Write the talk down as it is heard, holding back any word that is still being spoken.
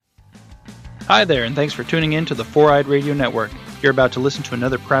Hi there, and thanks for tuning in to the Four-Eyed Radio Network. You're about to listen to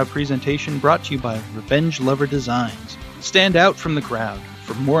another proud presentation brought to you by Revenge Lover Designs. Stand out from the crowd.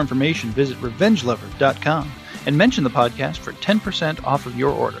 For more information, visit revengelover.com and mention the podcast for 10% off of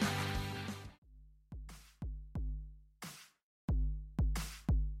your order.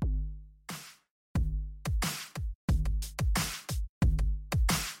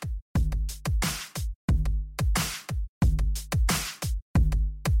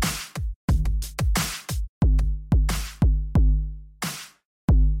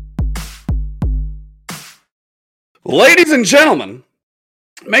 Ladies and gentlemen,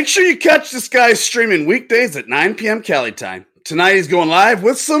 make sure you catch this guy streaming weekdays at 9 p.m. Cali time. Tonight he's going live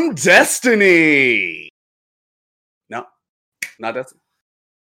with some Destiny. No, not Destiny.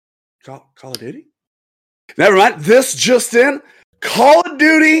 Call of Duty? Never mind. This just in. Call of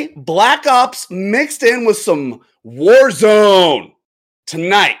Duty Black Ops mixed in with some Warzone.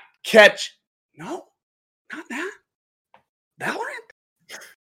 Tonight, catch... No, not that. Valorant?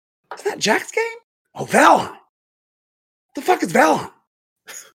 Is that Jack's game? Oh, Valheim. The fuck is Valheim?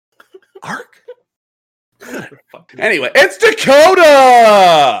 Ark? Anyway, it's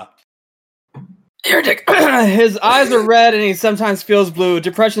Dakota! Here, Dick. His eyes are red and he sometimes feels blue.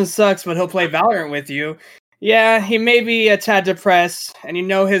 Depression sucks, but he'll play Valorant with you. Yeah, he may be a tad depressed, and you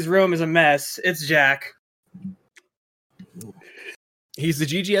know his room is a mess. It's Jack. He's the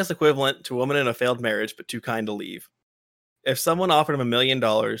GGS equivalent to a woman in a failed marriage, but too kind to leave. If someone offered him $1 million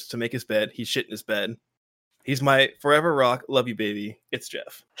to make his bed, he'd shit in his bed. He's my forever rock. Love you, baby. It's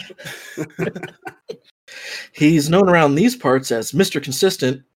Jeff. He's known around these parts as Mr.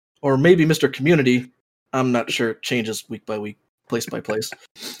 Consistent, or maybe Mr. Community. I'm not sure. It changes week by week, place by place.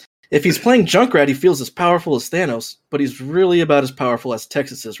 If he's playing Junkrat, he feels as powerful as Thanos, but he's really about as powerful as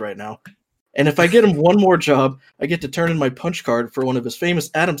Texas is right now. And if I get him one more job, I get to turn in my punch card for one of his famous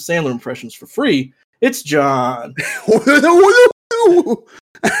Adam Sandler impressions for free. It's John.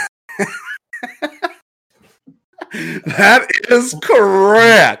 That is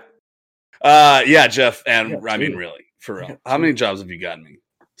correct. Yeah, Jeff, and I mean, really, for real. How many jobs have you gotten me?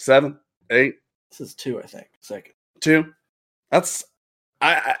 7, 8? This is 2, I think. Second. 2? That's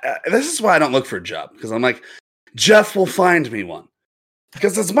this is why I don't look for a job, because I'm like, Jeff will find me one.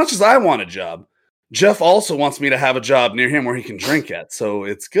 Because as much as I want a job, Jeff also wants me to have a job near him where he can drink at. So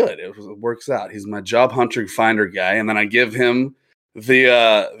it's good. It works out. He's my job hunter finder guy, and then I give him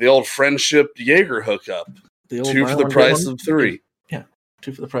the old friendship Jaeger hookup. 2 for the price of 3. Yeah,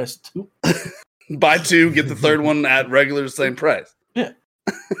 2 for the price of 2. Buy 2, get the third one at regular same price. Yeah.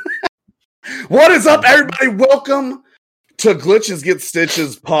 What is up, everybody? Welcome to Glitches Get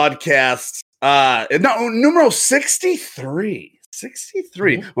Stitches podcast. Numero 63.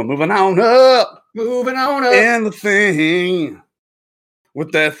 63. Mm-hmm. We're moving on up. And the thing.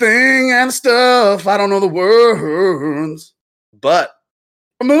 With that thing and stuff. I don't know the words. But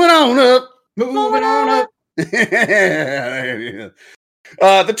we're moving on up. Moving on up. The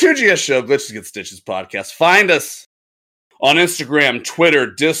 2GS show, Glitches Get Stitches podcast. Find us on Instagram, Twitter,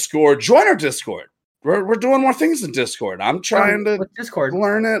 Discord. Join our Discord. We're doing more things in Discord. I'm trying to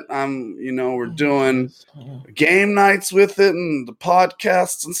learn it. We're doing game nights with it and the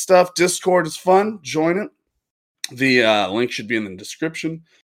podcasts and stuff. Discord is fun. Join it. The link should be in the description.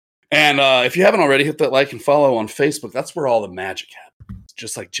 And if you haven't already, hit that like and follow on Facebook. That's where all the magic happens.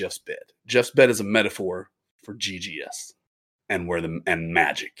 Just like Jeff's bed. Jeff's bed is a metaphor for GGS and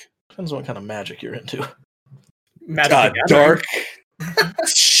magic. Depends on what kind of magic you're into. Dark,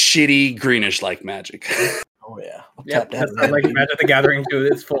 shitty, greenish like magic. Oh yeah, that's like Magic the Gathering to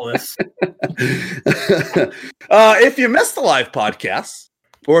its fullest. If you missed the live podcast,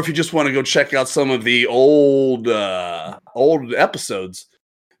 or if you just want to go check out some of the old episodes,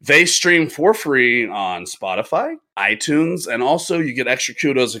 they stream for free on Spotify, iTunes, and also you get extra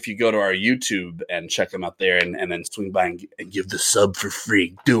kudos if you go to our YouTube and check them out there and then swing by and give the sub for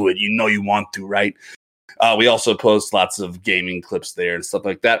free. Do it. You know you want to, right? We also post lots of gaming clips there and stuff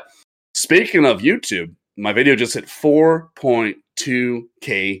like that. Speaking of YouTube, my video just hit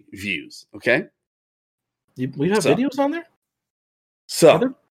 4.2K views, okay? We have videos on there? So, are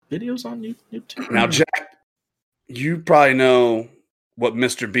there videos on YouTube? Now, Jack, you probably know what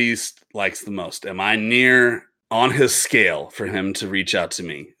Mr. Beast likes the most. Am I near on his scale for him to reach out to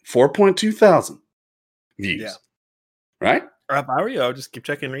me? 4.2 thousand views. Yeah. Right? Or if I were you, I would just keep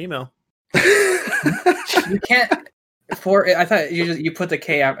checking your email. You can't. I thought you put the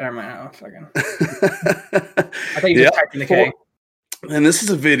K out. Never mind. I thought you just typed in the K. And this is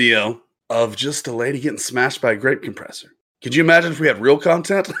a video of just a lady getting smashed by a grape compressor. Could you imagine if we had real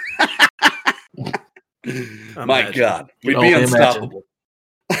content? My God, we'd be unstoppable.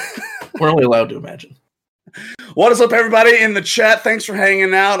 We're only allowed to imagine. What is up, everybody in the chat? Thanks for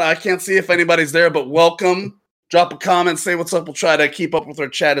hanging out. I can't see if anybody's there, but welcome. Drop a comment, say what's up. We'll try to keep up with our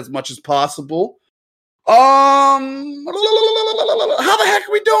chat as much as possible. How the heck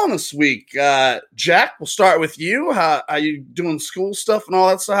are we doing this week? Jack, we'll start with you. How you doing school stuff and all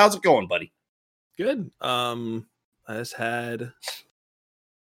that stuff? How's it going, buddy? Good. I just had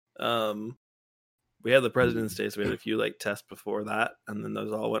we had the President's Day, so we had a few like tests before that, and then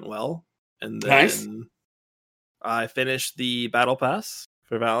those all went well. And then Nice. I finished the Battle Pass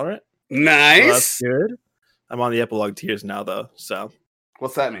for Valorant. Nice. So that's good. I'm on the epilogue tiers now, though. So,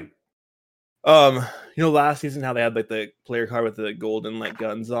 What's that mean? Last season how they had like the player card with the golden like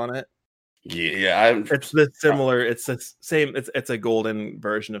guns on it. Yeah, It's the similar. It's the same. It's a golden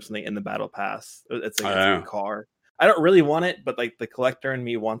version of something in the Battle Pass. It's like a car. I don't really want it, but like the collector in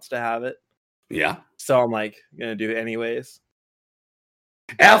me wants to have it. yeah. So I'm like gonna do it anyways.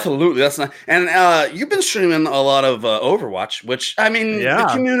 Absolutely, that's not. And you've been streaming a lot of Overwatch, which I mean, Yeah.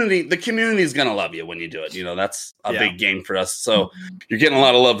 the community is gonna love you when you do it. That's a big game for us. So you're getting a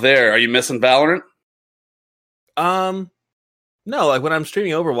lot of love there. Are you missing Valorant? No, like when I'm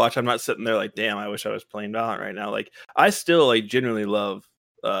streaming Overwatch, I'm not sitting there like, damn, I wish I was playing Valorant right now. Like I still like genuinely love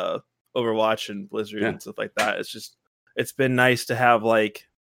Overwatch and Blizzard and stuff like that. It's been nice to have like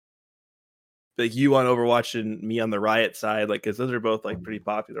you on Overwatch and me on the Riot side, like because those are both like pretty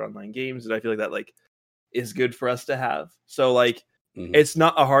popular online games, and I feel like that like is good for us to have. So like it's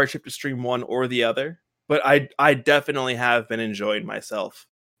not a hardship to stream one or the other, but I definitely have been enjoying myself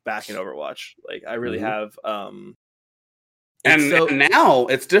back in Overwatch. Like I really have. And now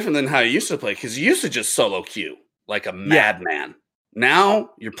it's different than how you used to play, because you used to just solo queue like a madman.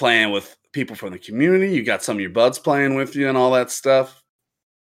 Now you're playing with people from the community. You got some of your buds playing with you and all that stuff.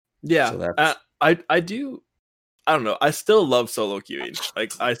 Yeah, So I do. I don't know. I still love solo queuing.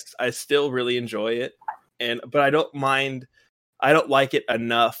 Like I still really enjoy it, but I don't mind. I don't like it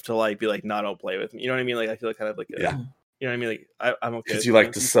enough to like be like, no, don't play with me. You know what I mean? Like I feel like kind of like you know what I mean? Like I'm okay because you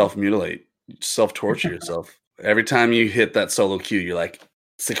like to self-mutilate, self-torture yourself. Every time you hit that solo queue, you're like,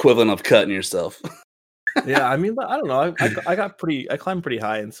 it's the equivalent of cutting yourself. Yeah, I mean, I don't know. I climbed pretty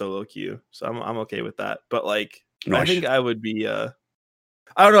high in solo queue, so I'm okay with that. But like, I think I would be.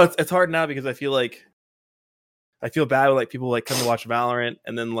 I don't know. It's hard now because I feel bad when like people like come to watch Valorant,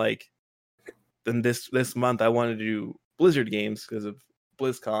 and then this month I wanted to do Blizzard games because of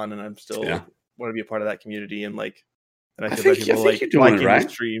BlizzCon, and I'm still want to be a part of that community, and I feel like people like liking the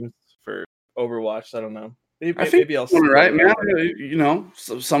streams for Overwatch. I don't know. Maybe I'll doing it right, man.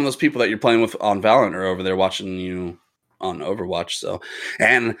 Some of those people that you're playing with on Valorant are over there watching you on Overwatch. So,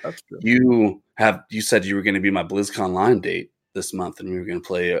 and you said you were going to be my BlizzCon line date this month, and we were going to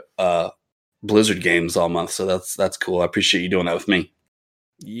play Blizzard games all month. So that's cool. I appreciate you doing that with me.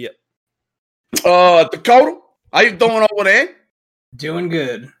 Yep. Dakota, how you doing over there? Doing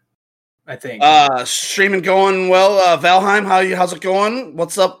good, I think. Streaming going well. Valheim, how's it going?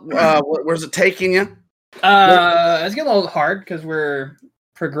 What's up? Where's it taking you? It's getting a little hard because we're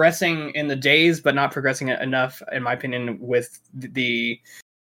progressing in the days, but not progressing enough, in my opinion, with the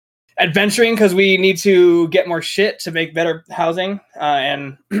adventuring, because we need to get more shit to make better housing,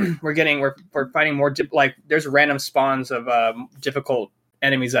 and we're fighting more there's random spawns of difficult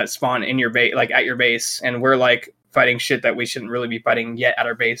enemies that spawn in your base, like at your base, and we're like fighting shit that we shouldn't really be fighting yet at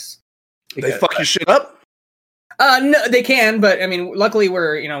our base. They fuck your shit up? No, they can, but I mean, luckily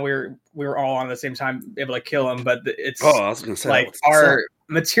we're all on the same time able to kill them. But it's I was gonna say, like our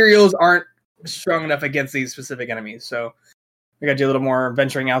materials aren't strong enough against these specific enemies, so we got to do a little more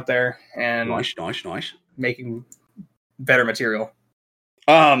venturing out there and nice, making better material.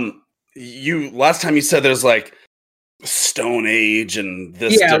 You last time you said there's like Stone Age and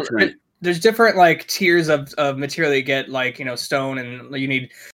this different. There's different like tiers of material that you get, like stone, and you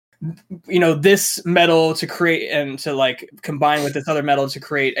need this metal to create and to like combine with this other metal to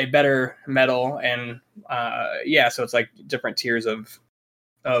create a better metal, and so it's like different tiers of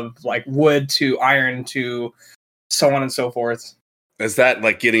like wood to iron to so on and so forth. Is that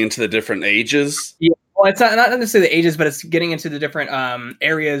like getting into the different ages? Yeah, well, it's not necessarily the ages, but it's getting into the different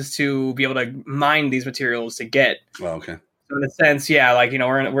areas to be able to mine these materials to get. Oh, okay. So in a sense, yeah, like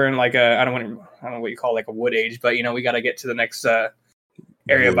we're in like a I don't know what you call like a wood age, but we got to get to the next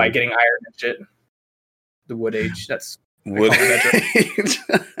area by getting iron and shit. The wood age. That's wood age.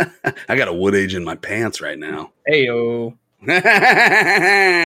 I got a wood age in my pants right now. Heyo.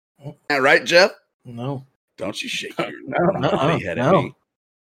 Right, Jeff? No. Don't you shake your head no.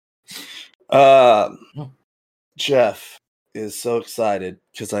 at me. Jeff is so excited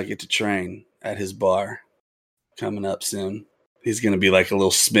because I get to train at his bar coming up soon. He's going to be like a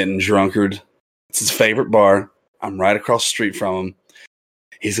little smitten drunkard. It's his favorite bar. I'm right across the street from him.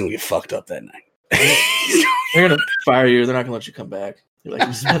 He's going to get fucked up that night. They're going to fire you. They're not going to let you come back. You're like,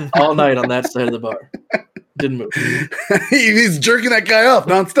 you spent all night on that side of the bar. Didn't move. He's jerking that guy off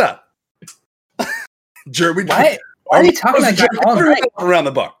nonstop. Why are you talking about that all night? Around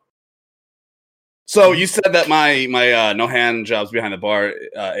the bar. So you said that my no hand jobs behind the bar,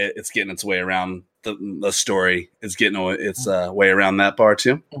 it's getting its way around the story. It's getting its way around that bar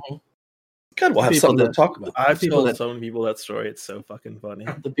too. Mm-hmm. Good, we'll have something to talk about. I've told so many people that story. It's so fucking funny.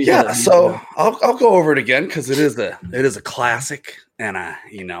 Yeah, so I'll go over it again because it is a classic, and I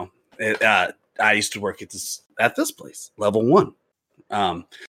used to work at this place, Level 1,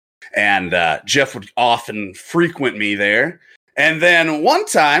 and Jeff would often frequent me there. And then one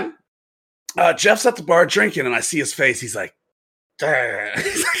time, Jeff's at the bar drinking, and I see his face. He's like,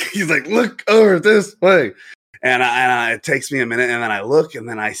 he's like, look over this way. And it takes me a minute, and then I look, and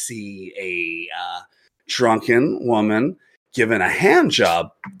then I see a drunken woman giving a hand job,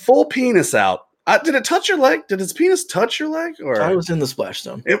 full penis out. Did it touch your leg? Did his penis touch your leg? Or I was in the splash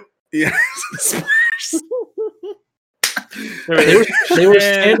zone. Yeah. They were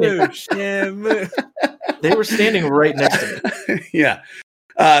standing. They were standing right next to me. Yeah,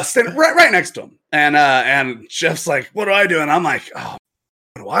 standing right next to him. And Jeff's like, "What do I do?" And I'm like, "Oh,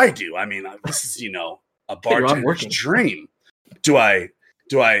 what do I do? I mean, this is a bartender's dream. Do I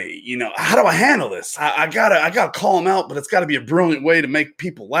how do I handle this? I gotta call him out, but it's got to be a brilliant way to make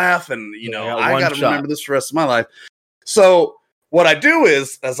people laugh, and I gotta remember this for the rest of my life. So what I do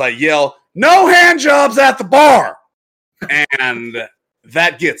is, as I yell, "No hand jobs at the bar," and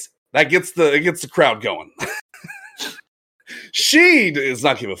it gets the crowd going. She does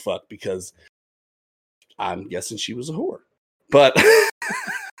not give a fuck because I'm guessing she was a whore, but.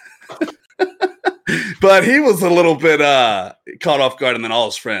 But he was a little bit caught off guard, and then all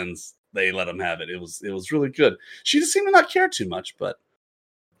his friends, they let him have it. It was really good. She just seemed to not care too much, but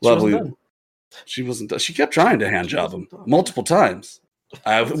lovely. She wasn't. She kept trying to hand job him multiple times.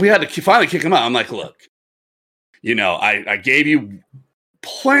 We had to finally kick him out. I'm like, look, I gave you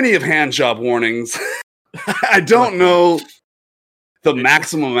plenty of hand job warnings. I don't know the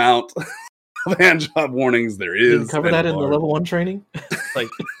maximum amount of hand job warnings there is. Didn't cover that in the level 1 training. It's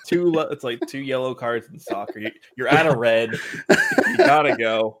like 2 yellow cards in soccer. You're out of red. You gotta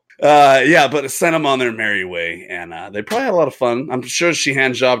go. Yeah, but it sent them on their merry way, and they probably had a lot of fun. I'm sure she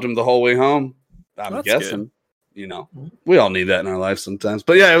hand jobbed him the whole way home. I'm guessing. Good. We all need that in our life sometimes.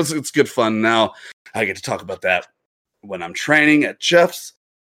 But yeah, it's good fun. Now I get to talk about that when I'm training at Jeff's.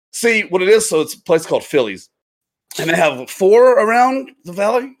 See what it is. So it's a place called Phillies, and they have 4 around the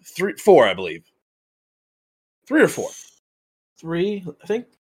valley. 4, I believe. 3 or 4. 3, I think.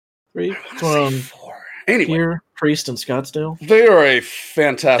 3. 4. Anyway, here, Priest, and Scottsdale. They are a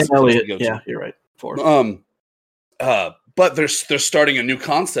fantastic place to go to. Yeah, you're right. 4. But they're starting a new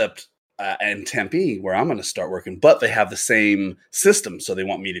concept in Tempe where I'm going to start working. But they have the same system, so they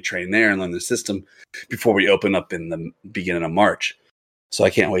want me to train there and learn the system before we open up in the beginning of March. So I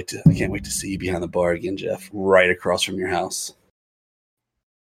can't wait to see you behind the bar again, Jeff, right across from your house.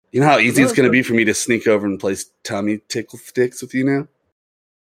 You know how easy it's going to be for me to sneak over and play tummy tickle sticks with you now?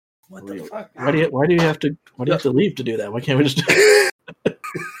 What the fuck? Why do you have to leave to do that? Why can't we just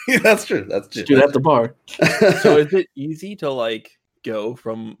Yeah, that's true. Just do that at the bar? So is it easy to go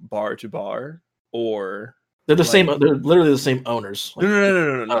from bar to bar, or they're the same? They're literally the same owners.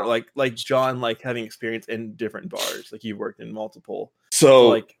 No. Like John, having experience in different bars, like you've worked in multiple.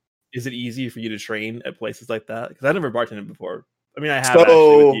 So is it easy for you to train at places like that? Because I never bartended before. I mean, I have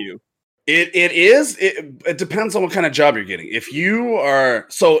actually with you. It is. It depends on what kind of job you're getting. If you are,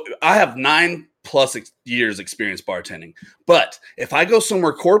 I have 9+ years experience bartending. But if I go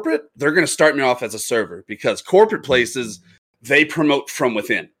somewhere corporate, they're going to start me off as a server because corporate places, they promote from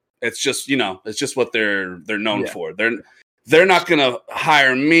within. It's just it's just what they're known for. They're not going to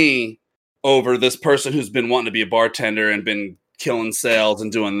hire me over this person who's been wanting to be a bartender and been killing sales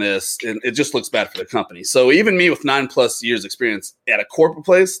and doing this, and it just looks bad for the company. So even me with 9+ years experience at a corporate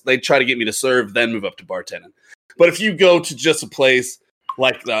place, they try to get me to serve, then move up to bartending. But if you go to just a place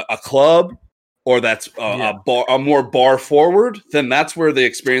like a club or that's a bar, a more bar forward, then that's where the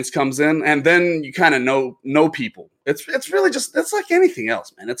experience comes in, and then you kind of know people. It's really just, it's like anything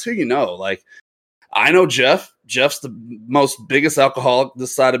else, man. It's who you know. Like I know Jeff. Jeff's the most biggest alcoholic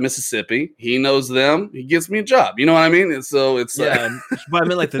this side of Mississippi. He knows them. He gives me a job. You know what I mean? And so it's but I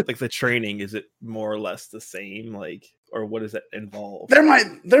mean, the training, is it more or less the same? Or what does that involve? There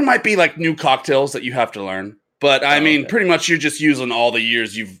might be new cocktails that you have to learn. But I mean, okay. pretty much you're just using all the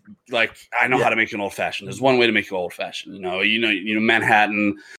years you've like. I know Yeah. how to make an old fashioned. There's one way to make an old fashioned. You know,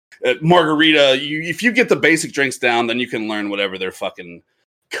 Manhattan, margarita. If you get the basic drinks down, then you can learn whatever their fucking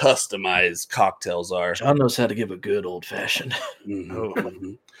customized cocktails are. John knows how to give a good old fashioned.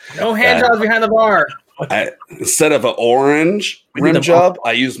 Mhm. No hand jobs behind the bar. Instead of an orange We need rim them job,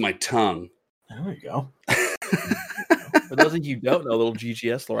 I use my tongue. There you go. For those of you who don't know, little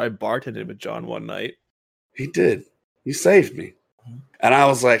GGS lore, I bartended with John one night. He did. You saved me. And I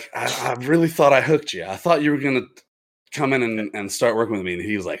was like, I really thought I hooked you. I thought you were going to come in and start working with me. And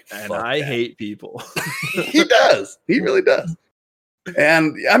he was like, And fuck I that. hate people. He does. He really does.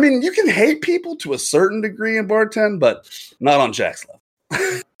 And I mean, you can hate people to a certain degree in bartend, but not on Jack's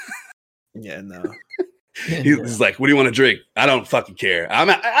level. Yeah, no. He's like, what do you want to drink? I don't fucking care. I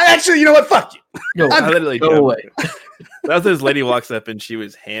actually, you know what? Fuck you. Go, I literally go don't. away. After this lady walks up and she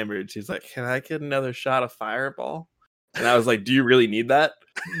was hammered, she's like, "Can I get another shot of Fireball?" And I was like, "Do you really need that?"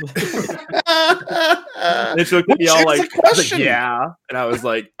 And she looked at me all like, What's the question? "Yeah," and I was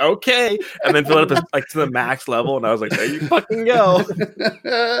like, "Okay," and then filled up to the max level, and I was like, "There you fucking go."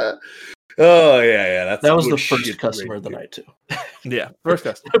 Oh yeah. That was good the first shit customer right of the there. night too. Yeah, first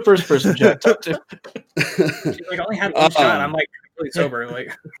customer. The first person Jack talked to. She's like, I only had one shot. I'm like really sober.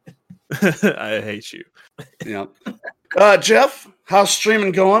 Like, I hate you. Yeah. Jeff, how's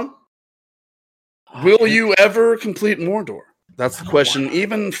streaming going? Will you ever complete Mordor? That's the question.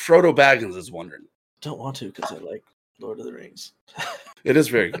 Even Frodo Baggins is wondering. Don't want to because I like Lord of the Rings. It is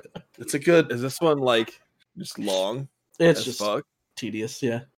very good. It's a good. Is this one like just long? It's as just fuck? tedious,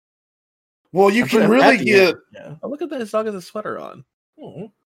 yeah. Well, you I'm can at really the get. end, yeah. Oh, look at that! His dog has a sweater on.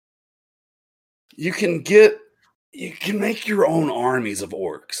 Mhm. You can get. You can make your own armies of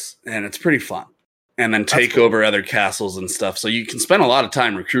orcs, and it's pretty fun. And then take cool. over other castles and stuff. So you can spend a lot of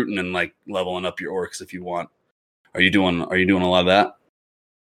time recruiting and like leveling up your orcs if you want. Are you doing a lot of that?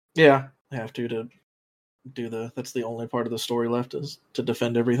 Yeah, I have to do that's the only part of the story left is to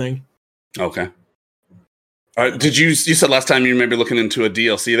defend everything. Okay. All right, you said last time you maybe looking into a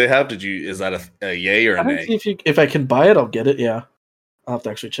DLC they have? Is that a yay or I a don't nay? see if I can buy it, I'll get it, yeah. I'll have to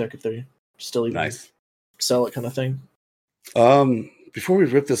actually check if they still even Nice. sell it kind of thing. Before we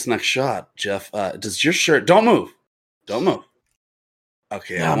rip this next shot, Jeff, does your shirt don't move.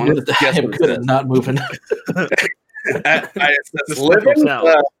 Okay, Yeah, I I'm want good to at guess I'm what it good at says. not moving. It says Just living,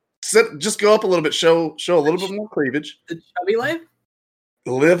 sound. just go up a little bit, show a little bit more cleavage. the chubby life.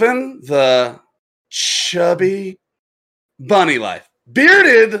 Living the chubby bunny life.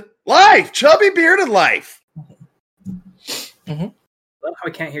 Bearded life. Chubby bearded life. I love how I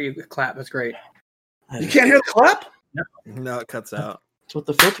can't hear you clap. That's great. You can't hear the clap? No, it cuts out. That's what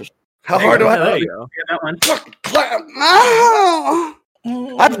the filters. How There hard you do go. I There you go. Yeah, that one. fucking clap? Ah!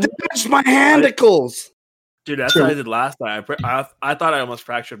 I've damaged my handicles. Dude, that's True. what I did last time. I thought I almost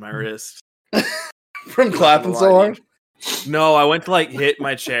fractured my wrist. From clapping so hard. No, I went to like hit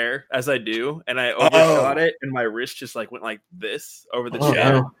my chair as I do, and I overshot it, and my wrist just like went like this over the Oh,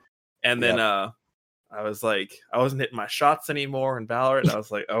 chair. no. And then I was like, I wasn't hitting my shots anymore in Valorant. And I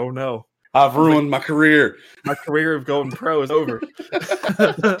was like, oh no, I've ruined my career. my career of going pro is over.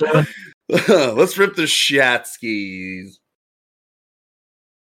 Let's rip the Shatskis.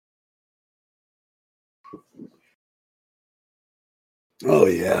 Oh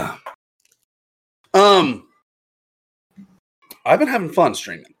yeah. I've been having fun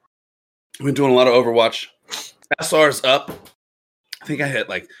streaming. I've been doing a lot of Overwatch. SR's up. I think I hit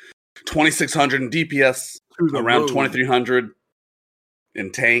like 2600 in DPS, around 2300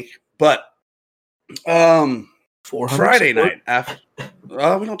 in tank. But 400 Friday support? night after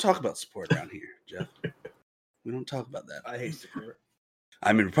we don't talk about support around here, Jeff. We don't talk about that. I hate support.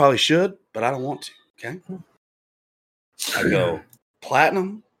 I mean, we probably should, but I don't want to. Okay. I go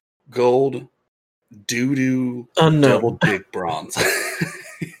platinum, gold, doo-doo, Unknown. double dick bronze.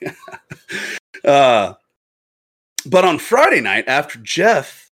 But on Friday night after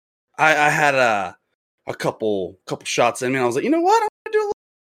Jeff, I had a couple shots in me. And I was like, you know what? I'm gonna do a little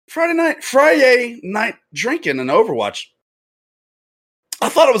Friday night drinking and Overwatch. I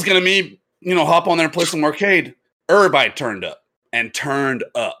thought it was gonna be, hop on there and play some arcade. Everybody turned up.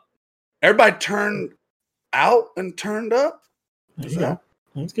 Everybody turned out and turned up. There you go.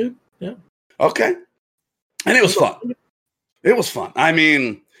 That's good. Yeah. Okay. And it was fun. I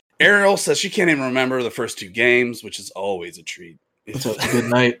mean, Ariel says she can't even remember the first two games, which is always a treat. It's a good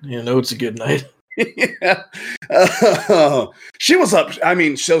night. You know it's a good night. Yeah. She was up. I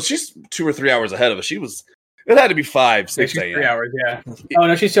mean, so she's 2 or 3 hours ahead of us. It had to be 5, 6 She's 3 a.m. hours. Yeah. Oh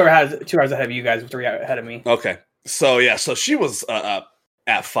no, she still has 2 hours ahead of you guys. 3 hours ahead of me. Okay. So yeah, so she was up.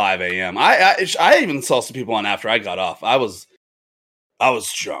 at 5 a.m. I even saw some people on after I got off. I was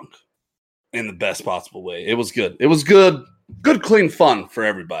drunk in the best possible way. It was good. It was good, clean fun for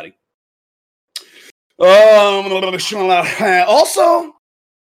everybody. Also,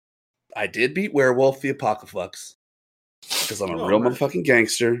 I did beat Werewolf the Apocalypse because I'm a real motherfucking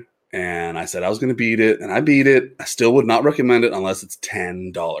gangster, and I said I was going to beat it, and I beat it. I still would not recommend it unless it's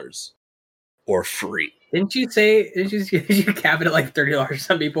 $10 or free. Did you cap it at like $30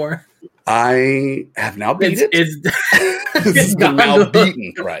 some before? I have now beat it. This is the now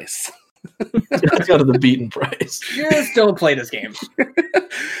beaten price. Let's go to the beaten price. Just don't play this game.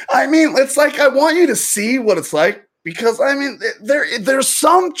 I mean, it's like I want you to see what it's like because I mean, there's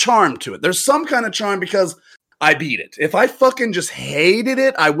some charm to it. There's some kind of charm because I beat it. If I fucking just hated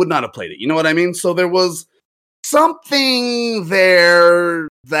it, I would not have played it. You know what I mean? So there was something there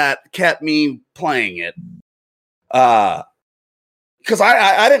that kept me playing it. Because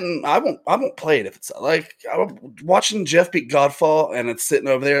I won't play it if it's like I'm watching Jeff beat Godfall and it's sitting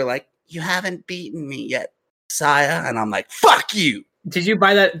over there like, you haven't beaten me yet, Saya, and I'm like, fuck you. Did you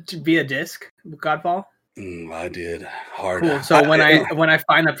buy that via disc, Godfall? I did. Hard. Cool. So when I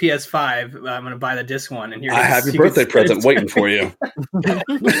find a PS5, I'm gonna buy the disc one, and I have your birthday present waiting for you.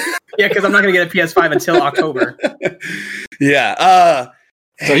 Yeah, because I'm not gonna get a PS5 until October. Yeah.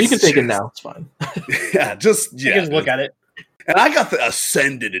 So you can take it now. It's fine. Yeah, you can look at it. And I got the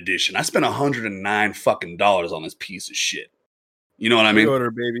Ascended edition. I spent $109 fucking dollars on this piece of shit. You know what I mean?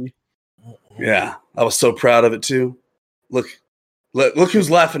 Order, baby. Yeah, I was so proud of it too. Look who's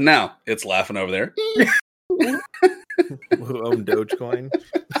laughing now. It's laughing over there. Who owned Dogecoin?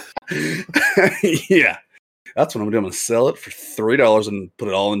 Yeah, that's what I'm doing. I'm gonna sell it for $3 and put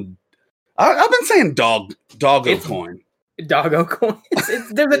it all in. I've been saying doggo coin. Doggo coin.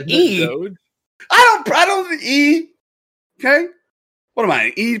 There's an E. I don't E. Okay, what am I?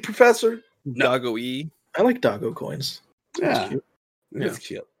 An E professor? No. Doggo E. I like doggo coins. Yeah, it's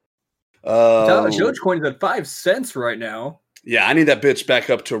cute. Dogecoin is at 5 cents right now. Yeah, I need that bitch back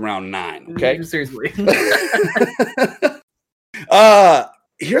up to around 9. Okay, seriously.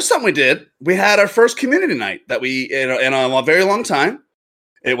 Here's something we did. We had our first community night that we in a very long time.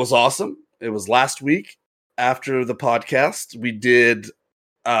 It was awesome. It was last week after the podcast. We did.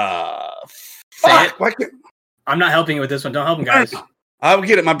 I'm not helping you with this one. Don't help him, guys. I will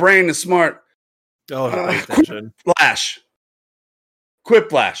get it. My brain is smart. Oh, Flash.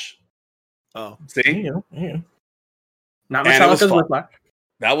 Quiplash. Oh, see, yeah. Not much else as Whiplash.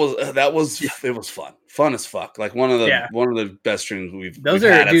 That was it was fun as fuck. Like one of the best streams we've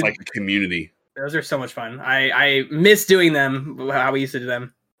had as like a community. Those are so much fun. I miss doing them. How we used to do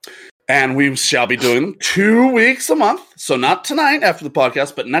them. And we shall be doing them 2 weeks a month. So not tonight after the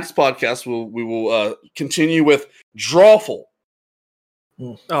podcast, but next podcast we will continue with Drawful.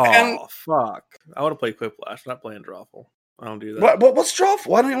 Oh, fuck! I want to play Quiplash. Not playing Drawful. I don't do that. What's Drawful?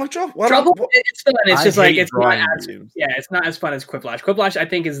 Why don't you like Drawful? It's fun. It's just like it's not as fun as Quiplash. Quiplash, I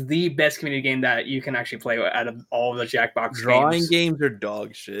think, is the best community game that you can actually play out of all of the Jackbox Drawing games are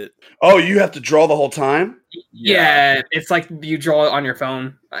dog shit. Oh, you have to draw the whole time? Yeah, it's like you draw it on your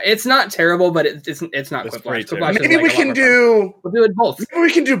phone. It's not terrible, but it's not Quiplash. Maybe we can do. We'll do it both. Maybe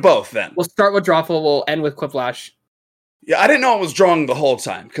we can do both then. We'll start with Drawful. We'll end with Quiplash. Yeah, I didn't know it was drawing the whole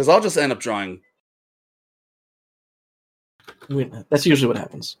time because I'll just end up drawing. That's usually what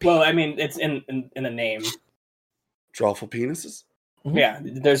happens. Well, I mean, it's in the name. Drawful penises? Mm-hmm. Yeah,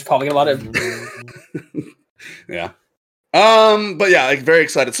 there's probably a lot of. Yeah. But yeah, like very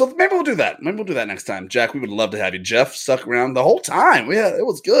excited. So maybe we'll do that. Maybe we'll do that next time. Jack, we would love to have you. Jeff stuck around the whole time. Yeah, it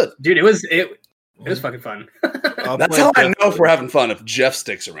was good. Dude, it was fucking fun. That's how I know if we're having fun, if Jeff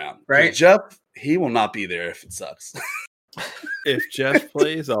sticks around. Right? Jeff, he will not be there if it sucks. If Jeff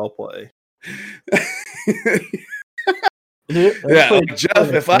plays, I'll play. Yeah, like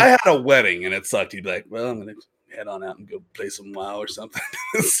Jeff, if I had a wedding and it sucked, he'd be like, well, I'm going to head on out and go play some WoW or something.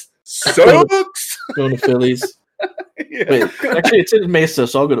 Sucks! Going to Phillies. Yeah. Wait, actually, it's in Mesa,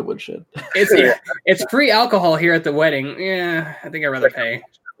 so I'll go to Woodshed. It's free alcohol here at the wedding. Yeah, I think I'd rather pay.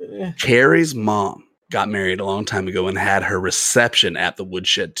 Carrie's mom got married a long time ago and had her reception at the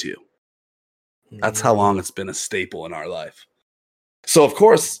Woodshed too. That's how long it's been a staple in our life. So, of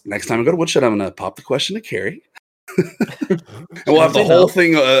course, next time I go to Woodshed, I'm going to pop the question to Carrie. And we'll have the whole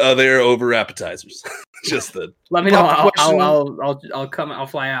thing there over appetizers. Just the let me know. I'll come. I'll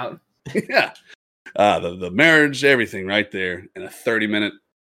fly out. Yeah, the marriage, everything right there in a 30-minute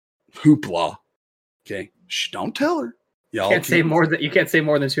hoopla. Okay, don't tell her. You can't say more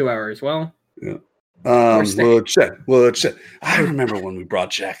than 2 hours. Well, yeah. Woodshed. I remember when we brought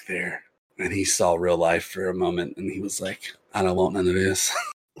Jack there. and he saw real life for a moment, and he was like, I don't want none of this.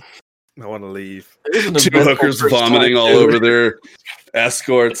 I want to leave. Two hookers vomiting all over their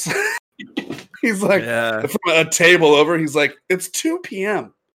escorts. He's like, from a table over, he's like, it's 2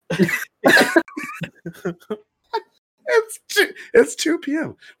 p.m. It's 2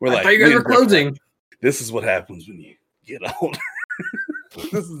 p.m. We're like, you guys are closing. This is what happens when you get older.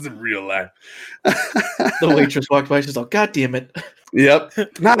 This is in real life. The waitress walked by. She's like, God damn it. Yep.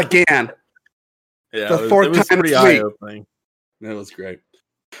 Not again. Yeah, the fourth time this week. That was great.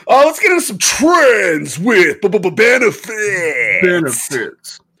 Oh, let's get into some trends with benefits.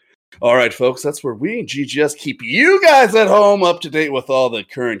 All right, folks, that's where we, GGS, keep you guys at home up to date with all the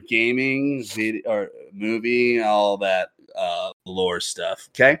current gaming, video, or movie, all that lore stuff.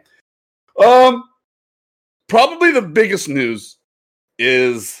 Okay. Probably the biggest news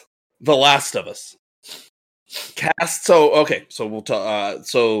is The Last of Us cast. So we'll talk.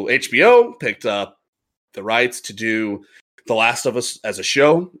 So HBO picked up the rights to do The Last of Us as a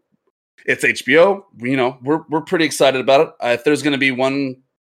show. It's HBO. We're pretty excited about it. If there's going to be one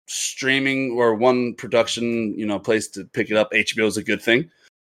streaming or one production, place to pick it up, HBO is a good thing.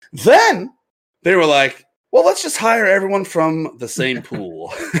 Then they were like, well, let's just hire everyone from the same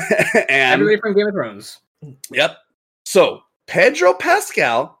pool. And everybody from Game of Thrones. Yep. So Pedro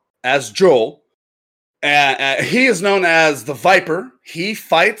Pascal as Joel. He is known as the Viper. He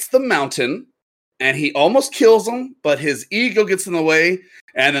fights the Mountain, and he almost kills him, but his ego gets in the way,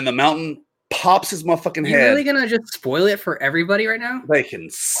 and then the Mountain pops his motherfucking head. You're really gonna just spoil it for everybody right now? They can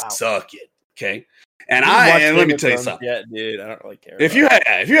suck it, okay? And let me tell you something. Yeah, dude, I don't really care. If you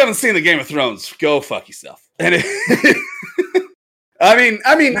haven't seen the Game of Thrones, go fuck yourself. And I mean,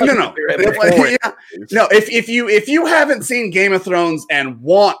 no. No, if you haven't seen Game of Thrones and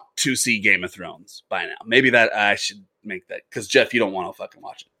want to see Game of Thrones by now, maybe that I should make that, because Jeff, you don't want to fucking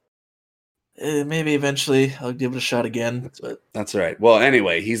watch it. Maybe eventually I'll give it a shot again. But that's right. Well,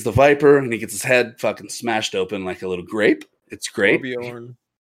 anyway, he's the Viper, and he gets his head fucking smashed open like a little grape. It's great. Torbjorn.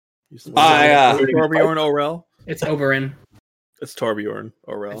 Torbjorn Orell. It's Oberyn. It's Torbjorn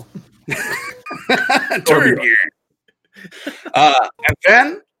Orell. Torbjorn. And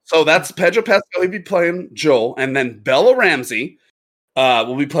then, so that's Pedro Pascal. He'll be playing Joel, and then Bella Ramsey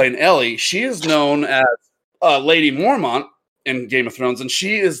will be playing Ellie. She is known as Lady Mormont in Game of Thrones, and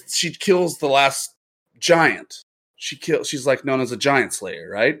she kills the last giant. She's like known as a giant slayer,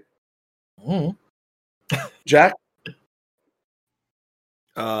 right? Mm. Jack?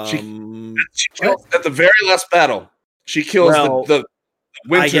 She kills at the very last battle. She kills the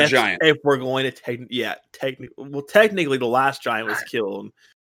winter giant. If we're going to technically the last giant was killed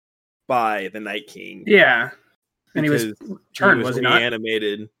by the Night King. Yeah. And he was turned, was he not?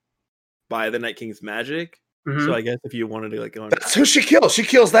 Animated by the Night King's magic. Mm-hmm. So I guess if you wanted to go on, that's who she kills. She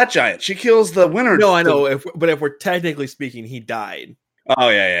kills that giant. She kills the winter. No, I know. If we're technically speaking, he died. Oh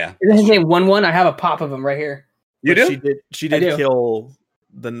yeah. Is his name 1-1? I have a pop of him right here. You do? She did kill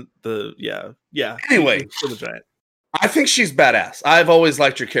the yeah. Anyway, kill the giant. I think she's badass. I've always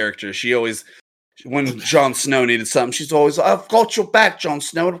liked her character. She always, when Jon Snow needed something, she's always, I've got your back, Jon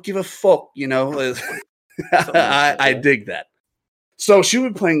Snow. I don't give a fuck, I dig that. So she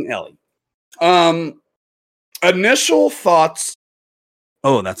would be playing Ellie. Initial thoughts.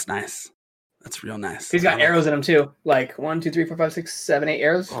 Oh, that's nice. That's real nice. He's got arrows in him too. Like 1, 2, 3, 4, 5, 6, 7, 8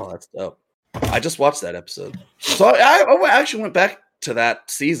 arrows. Oh, that's dope. I just watched that episode. So I actually went back to that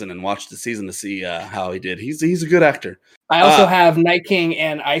season and watched the season to see how he did. He's a good actor. I also have Night King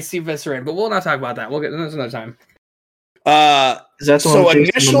and Icy Viscerin, but we'll not talk about that. We'll get this another time. Is that so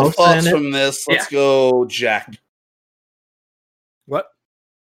initial thoughts from this? Let's go, Jack. What?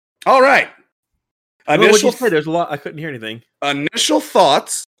 All right. There's a lot. I couldn't hear anything. Initial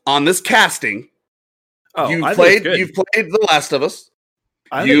thoughts on this casting. Oh, you've played The Last of Us.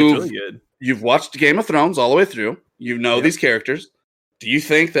 I think it's really good. You've watched Game of Thrones all the way through. You know these characters. Do you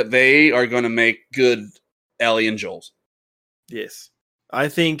think that they are going to make good Ellie and Joel's? Yes. I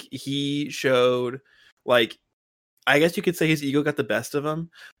think he showed, I guess you could say his ego got the best of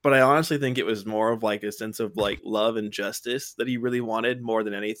him, but I honestly think it was more of a sense of love and justice that he really wanted more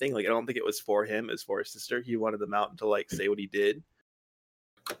than anything. I don't think it was for him, it was for his sister. He wanted the Mountain to say what he did.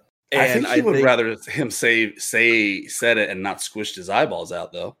 And I think he would rather him said it and not squished his eyeballs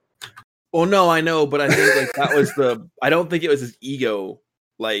out, though. Well, no, I know, but I think that was I don't think it was his ego.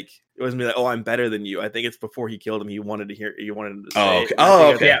 It wasn't oh, I'm better than you. I think it's before he killed him. He wanted him to say it.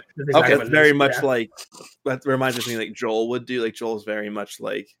 Oh, okay. Yeah, okay. It's very much that reminds me of something Joel would do. Joel's very much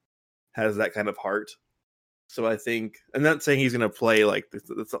has that kind of heart. So I think I'm not saying he's gonna play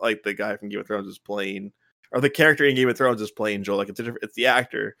the guy from Game of Thrones is playing or the character in Game of Thrones is playing Joel. Like it's the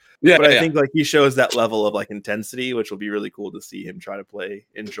actor. Yeah, but I think like he shows that level of like intensity, which will be really cool to see him try to play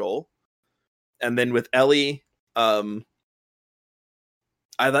in Joel. And then with Ellie, I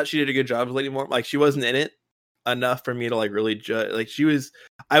thought she did a good job as Lady Mormont. Like she wasn't in it enough for me to like really judge. Like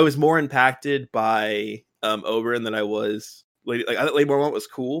I was more impacted by Oberyn than I was Lady. Like I thought Lady Mormont was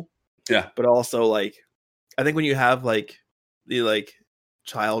cool. Yeah, but also like I think when you have like the like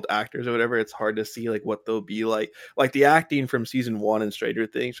child actors or whatever, it's hard to see like what they'll be like. Like the acting from season 1 in Stranger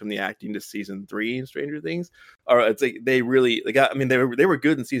Things, from the acting to season 3 in Stranger Things, or it's like they got. I mean, they were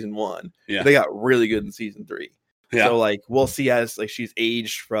good in season 1. Yeah, they got really good in season 3. Yeah. So like we'll see as like she's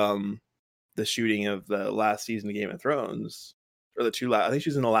aged from the shooting of the last season of Game of Thrones, or the two last. I think she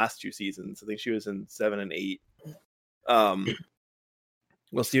was in the last 2 seasons. I think she was in 7 and 8.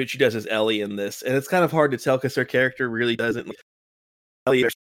 We'll see what she does as Ellie in this, and it's kind of hard to tell because her character really doesn't. Ellie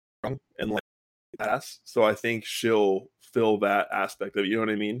is strong and like pass, so I think she'll fill that aspect of it. You know what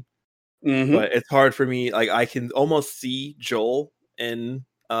I mean? Mm-hmm. But it's hard for me. Like I can almost see Joel in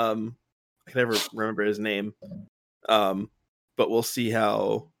I can never remember his name. But we'll see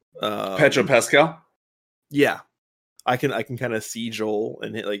how Pedro Pascal. Yeah, I can kind of see Joel,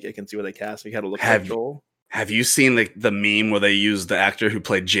 and like I can see what they cast. We had to look at Joel. Have you seen the meme where they used the actor who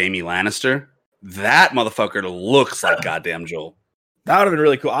played Jaime Lannister? That motherfucker looks like goddamn Joel. That would have been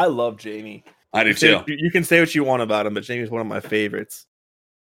really cool. I love Jaime. I do too. You can say what you want about him, but Jaime's one of my favorites.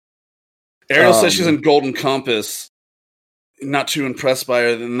 Ariel says she's in Golden Compass. Not too impressed by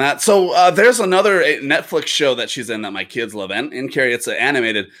her than that. So there's another Netflix show that she's in that my kids love. And in Carrie, it's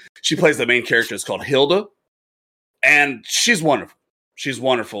animated. She plays the main character. It's called Hilda. And she's wonderful. She's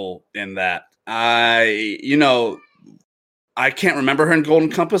wonderful in that. I can't remember her in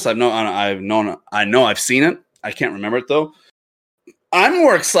Golden Compass. I know I've seen it. I can't remember it though. I'm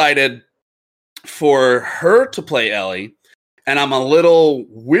more excited for her to play Ellie, and I'm a little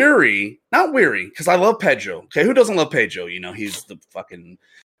not weary, because I love Pedro. Okay, who doesn't love Pedro? You know, he's the fucking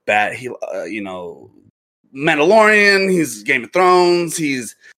bad. Mandalorian. He's Game of Thrones.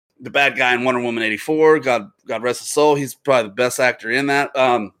 He's the bad guy in Wonder Woman 84. God rest his soul. He's probably the best actor in that.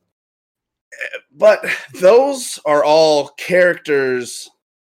 But those are all characters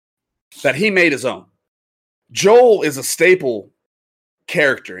that he made his own. Joel is a staple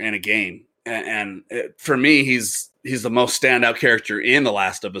character in a game, and for me, he's the most standout character in The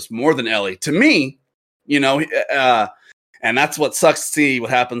Last of Us, more than Ellie. To me, and that's what sucks to see what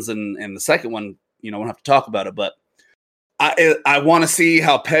happens in the second one. We don't have to talk about it, but I want to see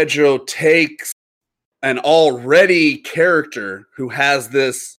how Pedro takes an already character who has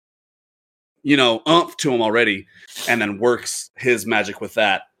this oomph to him already, and then works his magic with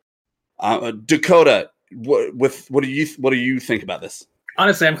that. Dakota, what do you think about this?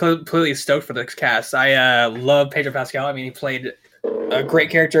 Honestly, I'm completely stoked for this cast. I love Pedro Pascal. I mean, he played a great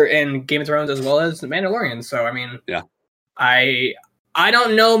character in Game of Thrones as well as The Mandalorian. So, I mean, yeah, I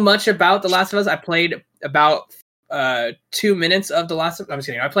don't know much about The Last of Us. I played about 2 minutes of The Last of Us. I'm just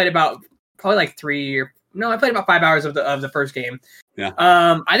kidding. I played about probably like 5 hours of the first game. Yeah.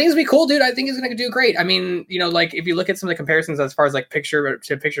 I think it's gonna be cool, dude. I think he's gonna do great. I mean, like if you look at some of the comparisons as far as like picture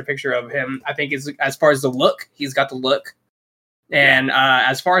of him, I think as far as the look, he's got the look. And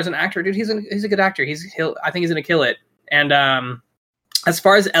as far as an actor, dude, he's a good actor. I think he's gonna kill it. And as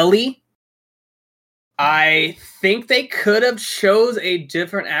far as Ellie, I think they could have chose a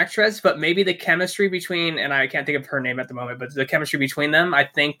different actress, but maybe the chemistry between, and I can't think of her name at the moment, but the chemistry between them, I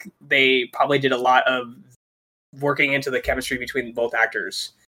think they probably did a lot of working into the chemistry between both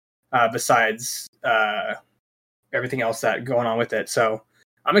actors, besides everything else that going on with it. So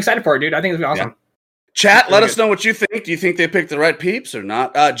I'm excited for it, dude. I think it's gonna be awesome. Yeah. Chat, let us know what you think. Do you think they picked the right peeps or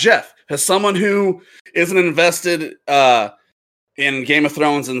not? Jeff, as someone who isn't invested in Game of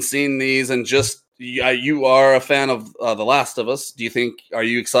Thrones and seen these, and just you are a fan of The Last of Us, are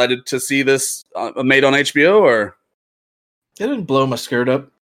you excited to see this made on HBO? Or it didn't blow my skirt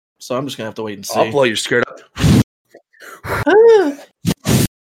up, so I'm just gonna have to wait and see. I'll blow your skirt up.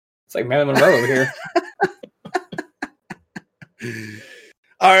 It's like Marilyn Monroe over here.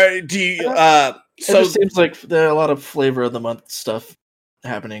 All right, do you? So it just seems like there are a lot of flavor of the month stuff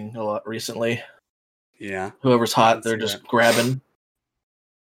happening a lot recently. Yeah, whoever's hot, they're just grabbing.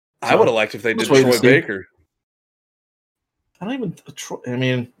 I would have liked if they did Troy Baker. I mean,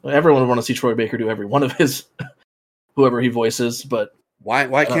 everyone would want to see Troy Baker do every one of his, whoever he voices, but why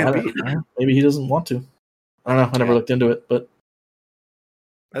can't he? Maybe he doesn't want to. I don't know. I never looked into it, but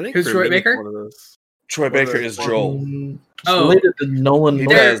I think who's Troy Baker? Troy Baker is Joel. Related to Nolan.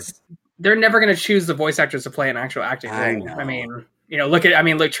 They're never going to choose the voice actors to play an actual acting role. I mean, look,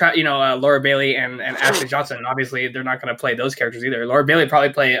 Laura Bailey and Ashley Johnson. Obviously, they're not going to play those characters either. Laura Bailey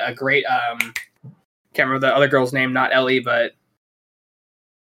probably play a great. Can't remember the other girl's name, not Ellie, but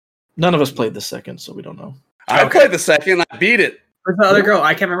None of us played the second, so we don't know. I played the second. I beat it. where's the other girl?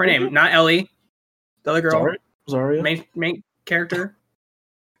 I can't remember her name. Not Ellie. The other girl, Zarya? main character.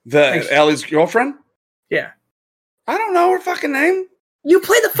 Ellie's girlfriend? Yeah. I don't know her fucking name. You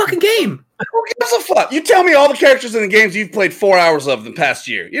play the fucking game. Who gives a fuck? You tell me all the characters in the games you've played 4 hours of the past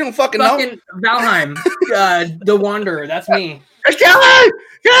year. You don't fucking know. Valheim, the Wanderer. That's me. Hey, Kelly!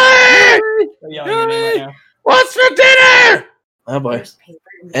 Kelly! They're yelling your name right now. What's for dinner? Oh boy.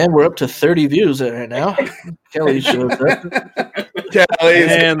 And we're up to 30 views right now. Kelly shows up.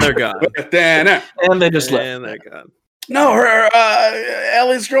 Kelly's And they're gone. dinner. And they just left. And they're gone. No, her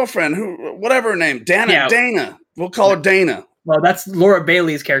Ellie's girlfriend, whatever her name, Dana. We'll call her Dana. Well, that's Laura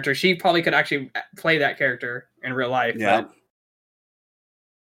Bailey's character. She probably could actually play that character in real life. Yeah. But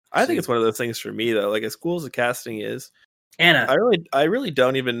I think it's one of those things for me though. Like as cool as the casting is, Anna. I really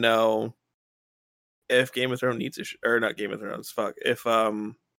don't even know if Game of Thrones needs or not Game of Thrones. Fuck. If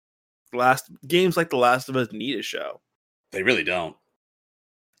games like The Last of Us need a show. They really don't.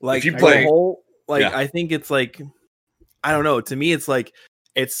 Like If you play- the whole, like Yeah. I think it's like I don't know. To me, it's like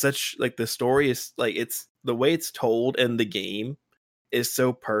it's such like the story is like it's the way it's told and the game is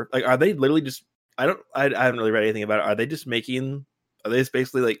so perfect. Like, are they literally just? I haven't really read anything about it. Are they just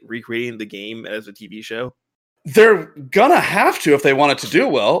basically like recreating the game as a TV show? They're gonna have to if they want it to do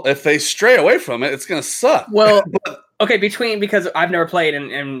well. If they stray away from it, it's gonna suck. Well, okay, because I've never played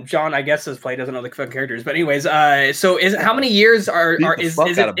and John, I guess, has played, doesn't know the fucking characters. But anyways, so how many years is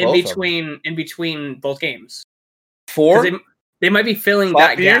it in between both games? 4? They might be filling 5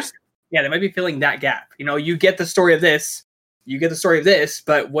 that years? gap. Yeah, they might be filling that gap. You get the story of this,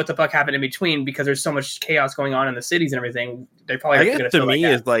 but what the fuck happened in between? Because there's so much chaos going on in the cities and everything. They probably I are guess gonna to fill that me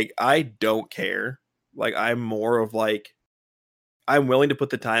gap. is like I don't care. Like I'm more of like I'm willing to put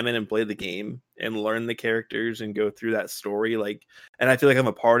the time in and play the game and learn the characters and go through that story. Like, and I feel like I'm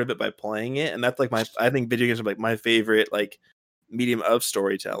a part of it by playing it. And that's like I think video games are like my favorite like medium of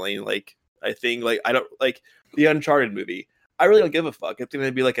storytelling. Like I think like I don't like the Uncharted movie. I really don't give a fuck. It's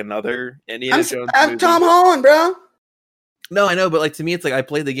gonna be like another Indiana Jones I'm movie. Tom Holland, bro. No, I know, but like to me, it's like I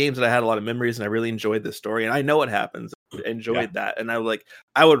played the games and I had a lot of memories and I really enjoyed the story and I know what happens. I enjoyed that, and I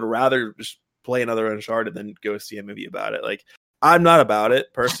would rather just play another Uncharted than go see a movie about it. Like I'm not about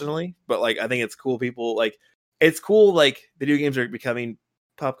it personally, but like I think it's cool. People like it's cool. Like video games are becoming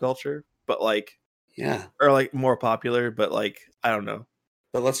pop culture, but like or like more popular. But like I don't know.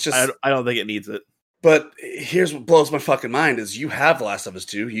 But let's just. I don't think it needs it. But here's what blows my fucking mind is you have The Last of Us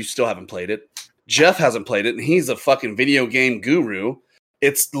 2. You still haven't played it. Jeff hasn't played it, and he's a fucking video game guru.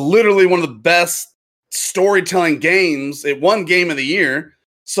 It's literally one of the best storytelling games. It won Game of the Year.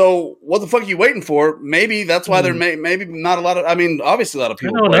 So what the fuck are you waiting for? Maybe that's why there maybe not a lot of. I mean, obviously a lot of I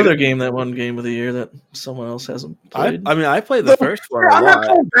people. know played another it. game that won Game of the Year that someone else hasn't played. I played the first one. I'm not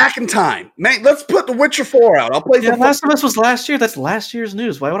going back in time. Man, let's put The Witcher 4 out. I'll play Yeah, the Last of Us was last year. That's last year's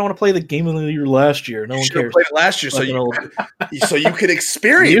news. Why would I want to play the Game of the Year last year? No one should have cares. played it last year, so you could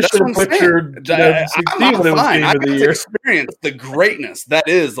experience. You That's should what have I'm put saying. your I'm 2016 when it was fine. Game I of the got to Year. experience the greatness that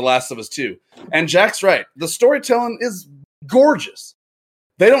is The Last of Us 2. And Jack's right. The storytelling is gorgeous.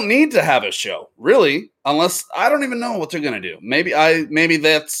 They don't need to have a show, really, unless I don't even know what they're gonna do. Maybe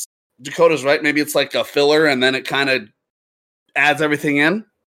that's Dakota's right. Maybe it's like a filler, and then it kind of adds everything in.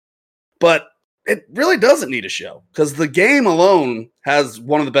 But it really doesn't need a show because the game alone has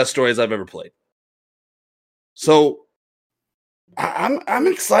one of the best stories I've ever played. So I'm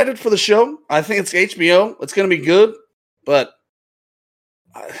excited for the show. I think it's HBO. It's gonna be good, but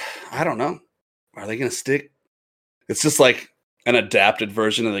I don't know. Are they gonna stick? It's just like an adapted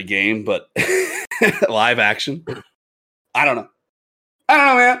version of the game, but live action. I don't know,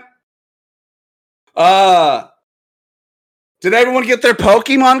 man. Did everyone get their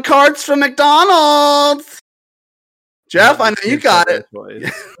Pokemon cards from McDonald's? Jeff, I know you got it.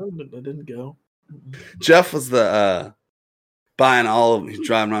 I didn't go. Jeff was the buying all of them. He's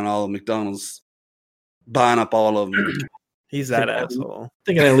driving around all of McDonald's, buying up all of them. He's that asshole.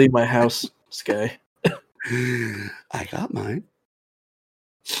 Thinking I leave my house, this guy. I got mine.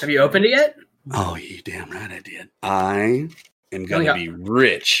 Have you opened it yet? Oh, you damn right I did. I am gonna be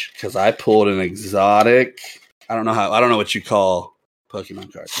rich because I pulled an exotic. I don't know what you call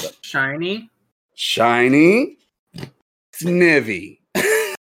Pokemon cards, but Shiny. Snivy.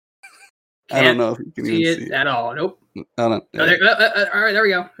 I don't know if you can See even see it it. at all. Nope. I don't. Oh, all right, there we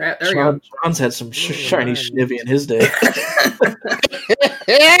go. There we go. John's had some shiny Snivy in his day.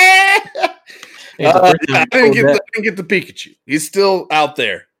 Hey, the person I who didn't told that- get the Pikachu. He's still out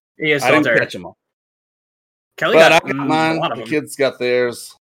there. He is I still didn't there. catch him all. Kelly But got I got a mine. lot of The them. kids got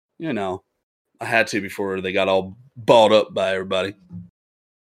theirs. You know, I had to before they got all balled up by everybody.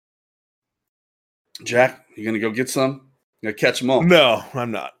 Jack, you gonna go get some? You gonna catch them all? No,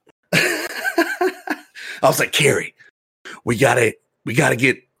 I'm not. I was like, Carrie, we gotta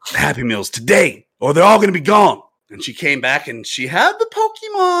get Happy Meals today, or they're all gonna be gone. And she came back and she had the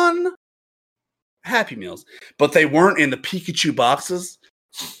Pokemon Happy Meals, but they weren't in the Pikachu boxes.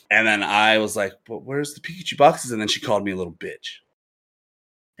 And then I was like, "But where's the Pikachu boxes?" And then she called me a little bitch.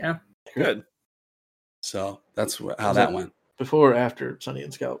 Good. So that's how that went. Before or after Sonny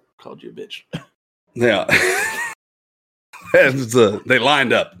and Scout called you a bitch? Yeah, they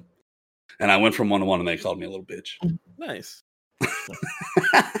lined up, and I went from 1 to 1, and they called me a little bitch. Nice.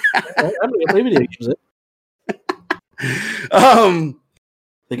 I mean, maybe they use it.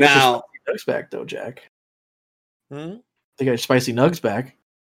 They got Now- your spicy nugs back though, Jack. Hmm? They got your spicy nugs back.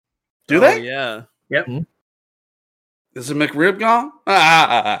 Do Oh, they? Yeah. Is the McRib gone?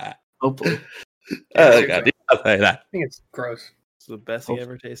 Hopefully. Oh, God. I'll say that. I think it's gross. It's the best he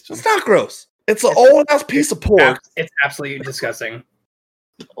ever tasted. It's not gross. It's an old ass piece of pork. It's absolutely disgusting.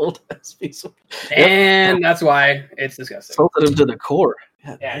 Old ass piece of And that's why it's disgusting. salted him to the core.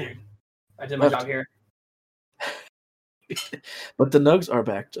 God Yeah, damn. dude. I did my job here. But the nugs are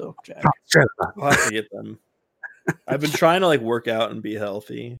back though, Jack. I'll have to get them. I've been trying to like work out and be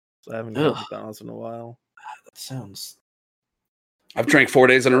healthy, so I haven't gotten Ugh. the balance in a while. That sounds. I've drank 4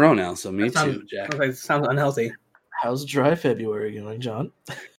 days in a row now, so me That sounds- too, Jack. Sounds unhealthy. How's dry February going, John?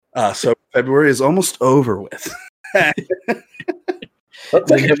 So February is almost over with. Let's You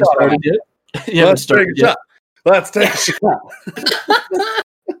take a haven't shot. started yet? You haven't Let's take started a yet? shot. Let's take a shot.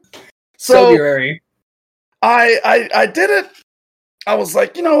 So February. I did it. I was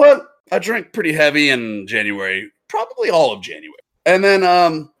like, you know what? I drink pretty heavy in January, probably all of January, and then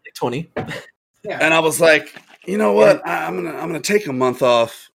 20. Yeah. and I was like, you know what? I'm gonna take a month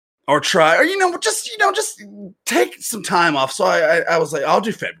off or try, or just take some time off. So I was like, I'll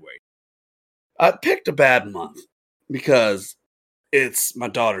do February. I picked a bad month because it's my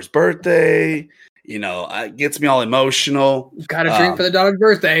daughter's birthday. It gets me all emotional. Gotta drink for the dog's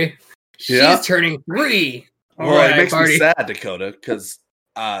birthday. She's yeah. turning 3. Well, Alright, it makes party. me sad, Dakota, because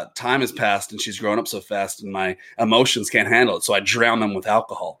time has passed and she's grown up so fast, and my emotions can't handle it. So I drown them with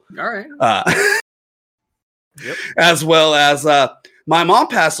alcohol. All right. Yep. As well as my mom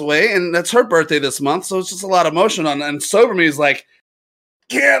passed away, and that's her birthday this month. So it's just a lot of emotion on. And sober me is like,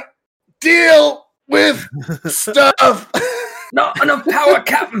 can't deal with stuff. Not enough power,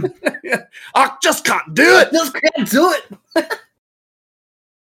 Captain. I just can't do it. Just can't do it.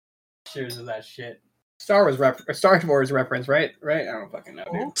 Cheers to that shit. Star Wars reference, right? Right? I don't fucking know,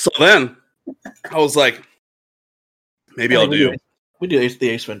 dude. So then I was like, maybe I'll do. We do the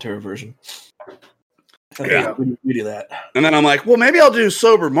Ace Ventura version. Yeah. We do that. And then I'm like, well, maybe I'll do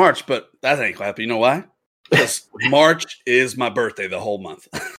sober March, but that ain't gonna happen. You know why? Because March is my birthday the whole month.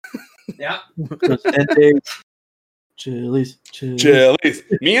 Yeah. Chili's. Chili's.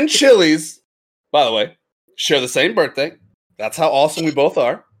 Me and Chili's, by the way, share the same birthday. That's how awesome we both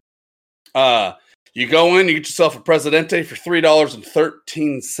are. You go in, you get yourself a Presidente for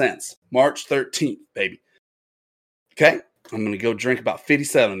 $3.13. March 13th, baby. Okay? I'm going to go drink about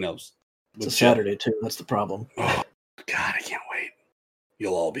 57 of those. It's a Saturday, too. That's the problem. Oh, God, I can't wait.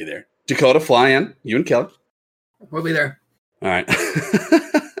 You'll all be there. Dakota, fly in. You and Kelly. We'll be there. All right.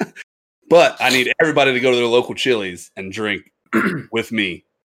 But I need everybody to go to their local Chili's and drink with me.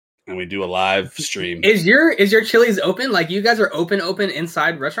 And we do a live stream. Is your Chili's open? Like you guys are open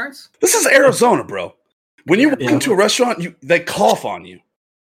inside restaurants? This is Arizona, bro. When you walk Yeah. into a restaurant, they cough on you.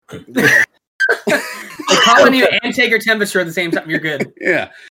 They call on you and take your temperature at the same time. You're good. Yeah.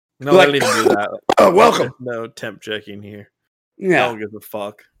 No, Like- I don't even do that. Welcome. No temp checking here. I Yeah. don't give a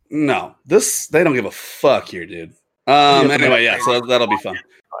fuck. No. They don't give a fuck here, dude. Anyway, yeah, so that'll be fun.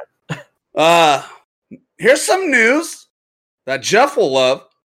 Here's some news that Jeff will love.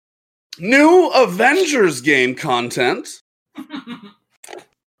 New Avengers game content.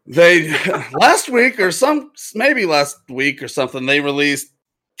 They last week or maybe last week or something, they released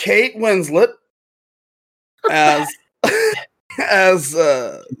Kate Winslet as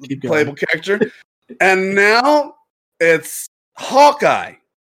the Keep going. playable character, and now it's Hawkeye,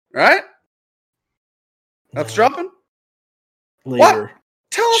 right? That's dropping. Later.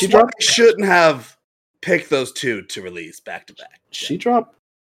 Tell us She why dropped- they shouldn't have picked those two to release back to back. She dropped.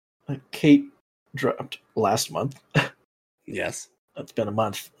 Kate dropped last month. Yes. That's been a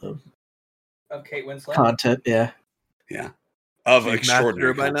month of Of Kate Winslet. content. Yeah. Of You've extraordinary mastered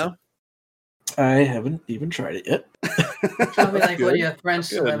her by content. I haven't even tried it yet. I'll be like, what are Good. you, French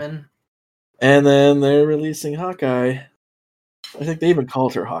Good. lemon? And then they're releasing Hawkeye. I think they even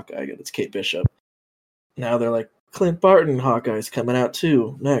called her Hawkeye. It's Kate Bishop. Now they're like, Clint Barton Hawkeye's coming out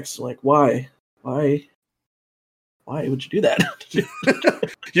too next. I'm like, why? Why would you do that?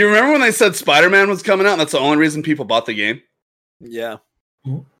 You remember when they said Spider-Man was coming out and that's the only reason people bought the game? Yeah.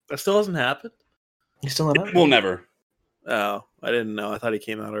 Mhm. That still hasn't happened? You still not It will never. Oh, I didn't know. I thought he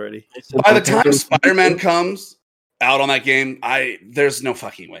came out already. By the time Spider-Man comes out on that game, there's no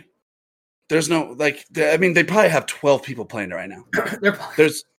fucking way. There's no, like, I mean, they probably have 12 people playing it right now. They're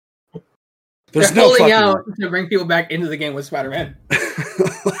There's they're no holding fucking out to bring people back into the game with Spider-Man.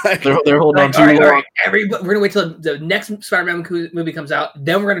 like, They're holding on Like, too all right, long. we're gonna wait till the next Spider-Man movie comes out.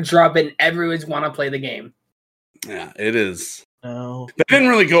 Then we're gonna drop it, and everyone's want to play the game. yeah, it is. No. They didn't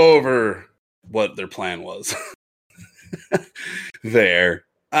really go over what their plan was. There,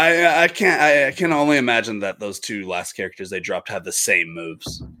 I can only imagine that those two last characters they dropped have the same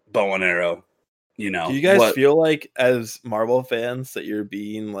moves, bow and arrow. You know, Do you guys what- feel like, as Marvel fans, that you're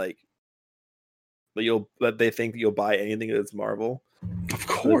being like, that they think that you'll buy anything that's Marvel? Of They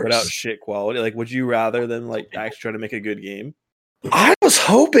course, put out shit quality. Like, would you rather than like actually try to make a good game? I was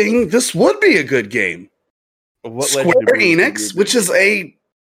hoping this would be a good game. What led Square you to believe it would be Enix, a good which is game?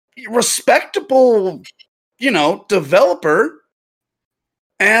 a respectable, developer,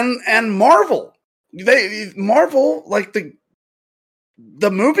 and Marvel. Marvel, like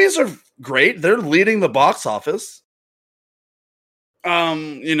the movies are great. They're leading the box office.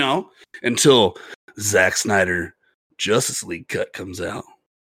 Until Zack Snyder Justice League cut comes out.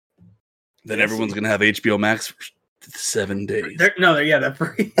 Then Yes. everyone's gonna have HBO Max for 7 days. They're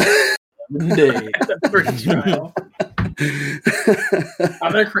free. Day. The free trial.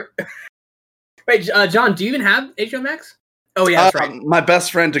 I'm gonna wait, John. Do you even have HBO Max? Oh yeah, that's right. My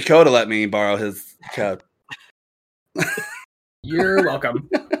best friend Dakota let me borrow his code. You're welcome.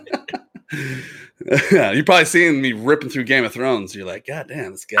 Yeah, you probably seen me ripping through Game of Thrones. You're like, God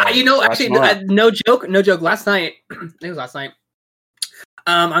damn, this guy. Actually, no joke. Last night, I think it was last night.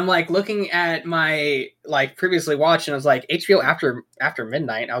 I'm like looking at my previously watched, and I was like HBO after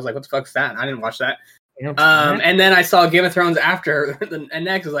midnight. I was like, what the fuck's that? I didn't watch that. And then I saw Game of Thrones after, and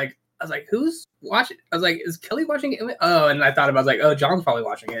next I was like, who's watching? I was like, is Kelly watching it? Oh, and I thought about, I was like, oh, John's probably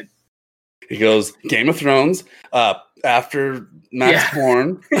watching it. He goes Game of Thrones after Max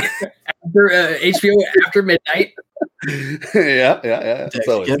Porn. After HBO after midnight. yeah.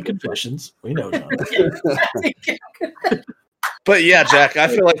 So Get confessions. We know, John. But yeah, Jack, I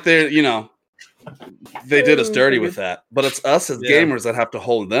feel like they did us dirty with that. But it's us as gamers that have to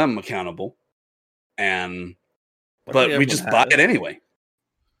hold them accountable. But we just buy it anyway.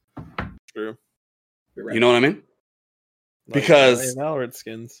 True. You know what I mean? Like, Because Valorant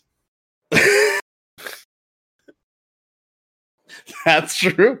skins. That's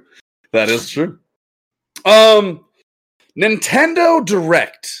true. That is true. Nintendo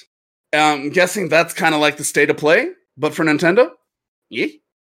Direct. I'm guessing that's kind of like the state of play, but for Nintendo?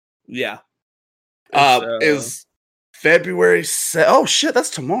 Yeah. Is February oh shit, that's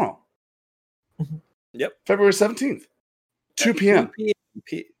tomorrow. Yep. February 17th. 2 p.m.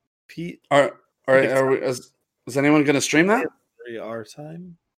 Are we, is anyone going to stream that? Our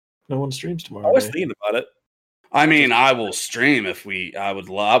time. No one streams tomorrow. I was day. thinking about it. I mean, I will stream if I would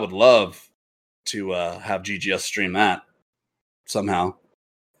love to have GGS stream that somehow.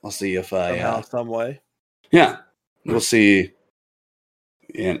 I'll see if Somehow, some way. yeah, we'll see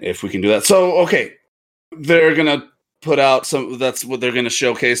if we can do that. So, okay, they're gonna put out some. That's what they're gonna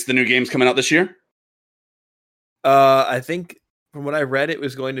showcase. The new games coming out this year. I think from what I read, it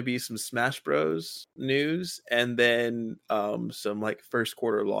was going to be some Smash Bros. News and then some like first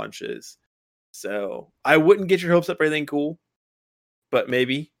quarter launches. So I wouldn't get your hopes up for anything cool, but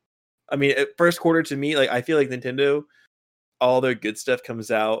maybe. I mean, at first quarter to me, like I feel like Nintendo, all their good stuff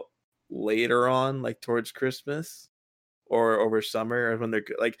comes out later on, like towards Christmas or over summer, or when they're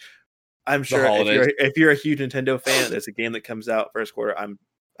like. I'm sure if you're a huge Nintendo fan, there's a game that comes out first quarter. I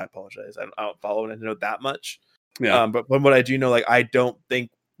apologize, I don't follow Nintendo that much. Yeah, But what I do know, like I don't think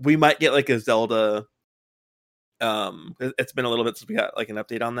we might get like a Zelda. It's been a little bit since we got like an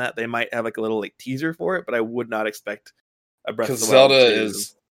update on that. They might have like a little like teaser for it, but I would not expect a Breath of the Wild.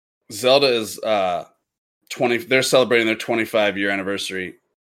 Zelda is 20. They're celebrating their 25-year anniversary.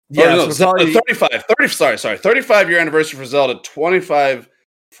 Yeah, no, so 35-year anniversary for Zelda. 25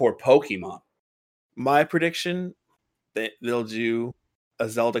 for Pokemon. My prediction, they'll do a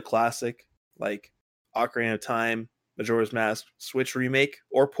Zelda classic like Ocarina of Time, Majora's Mask, Switch remake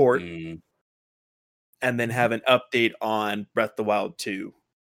or port. And then have an update on Breath of the Wild 2.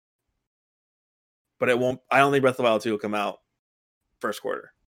 but it won't. I don't think Breath of the Wild 2 will come out first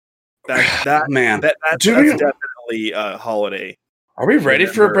quarter. That's definitely a holiday. Are we ready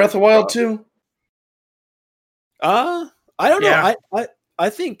for a Breath of the Wild 2? I don't know. I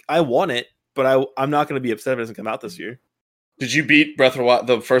think I want it, but I'm not going to be upset if it doesn't come out this year. Did you beat Breath of the Wild,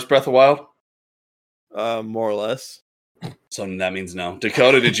 the first Breath of the Wild? More or less. So that means no.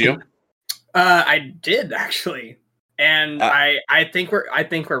 Dakota, did you? I did actually, and I think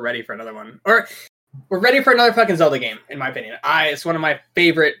we're ready for another one, or we're ready for another fucking Zelda game. In my opinion, it's one of my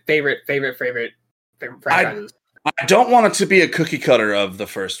favorite franchises. I don't want it to be a cookie cutter of the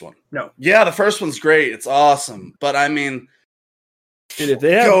first one. No. Yeah, the first one's great. It's awesome, but I mean, dude, if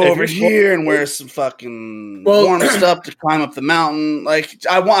they have, go over here and wear some fucking warm stuff to climb up the mountain. Like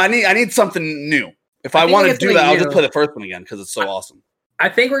I need something new. If I want to do that, I'll just play the first one again because it's so awesome. I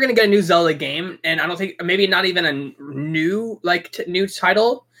think we're gonna get a new Zelda game, and I don't think maybe not even a new new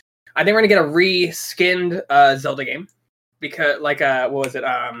title. I think we're gonna get a re-skinned Zelda game because what was it?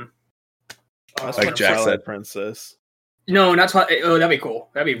 Like Jack said, Princess. No, not Twilight. Oh, that'd be cool.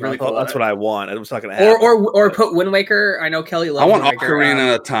 That'd be really cool. That's what I want. It was not gonna happen. Or put Wind Waker. I know Kelly loves. I want Wind Waker.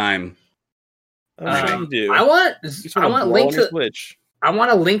 Ocarina of Time. You do. I want Link to Switch. I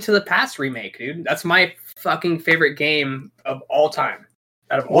want a Link to the Past remake, dude. That's my fucking favorite game of all time.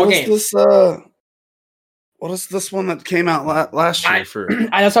 Out of all games. What is this one that came out last year?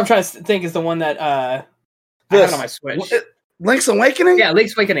 That's what I'm trying to think. Is the one that I have it on my Switch. Link's Awakening. Yeah,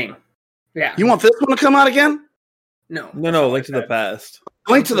 Link's Awakening. Yeah. You want this one to come out again? No. Link to the Past.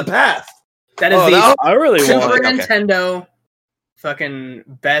 Link to the Past. That is I really Super want Nintendo fucking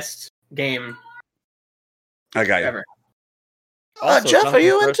best game. I got you. Ever. Also, Jeff, are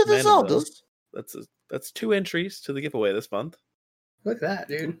you First into the Amendment, Zeldas? That's 2 entries to the giveaway this month. Look at that,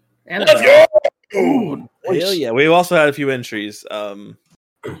 dude. And Hell yeah. We've also had a few entries.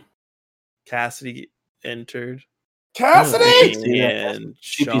 Cassidy entered. Cassidy! And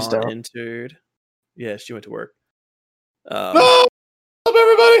She pieced Sean out. entered. Yeah, she went to work. No! Up,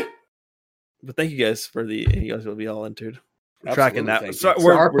 everybody! But thank you guys you guys will be all entered. We're tracking that. Absolutely, So thank you.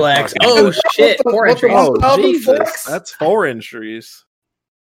 we're Starplex. talking- Oh shit! Four what the- entries. what the- Oh, Album Jesus. flex? That's 4 entries.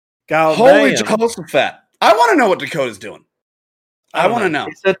 God Holy damn. Jehoshaphat. I want to know what Dakota's doing. I want to know.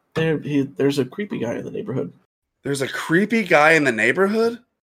 He said there's a creepy guy in the neighborhood. There's a creepy guy in the neighborhood?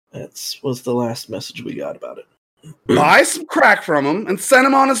 That was the last message we got about it. Buy some crack from him and send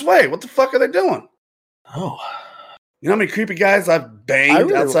him on his way. What the fuck are they doing? Oh. You know how many creepy guys I've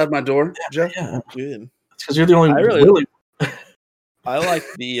banged outside my door, Jeff? Yeah. Good. It's because you're the only I really- really I like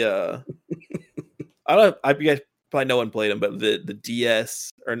the I don't know, you guys probably no one played them, but the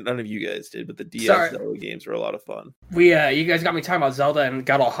DS, or none of you guys did, but the DS Sorry. Zelda games were a lot of fun. You guys got me talking about Zelda and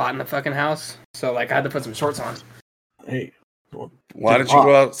got all hot in the fucking house. So I had to put some shorts on. Hey, Why did you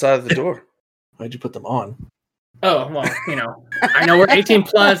go outside of the door? why'd you put them on? Oh well, I know we're 18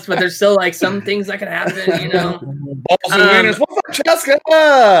 plus, but there's still some things that could happen. Balls and wieners. What's up,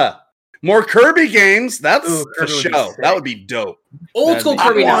 Jessica? More Kirby games. That's Ooh, for Kirby would be show. sick. That would be dope. Old school I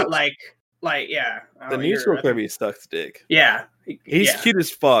Kirby, want- not yeah. The new school Kirby sucks dick. Yeah, He's cute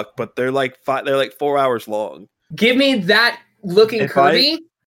as fuck, but they're like 4 hours long. Give me that looking If Kirby,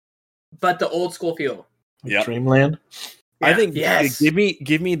 but the old school feel. Yep. Dreamland. I think yes. give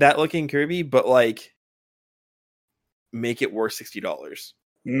me that looking Kirby, but make it worth $60.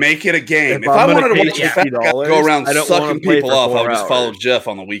 Make it a game. If If I'm I gonna wanted to pay watch the fat guy $60, go around I don't wanna sucking play people for off, I 4 would just follow hours. Jeff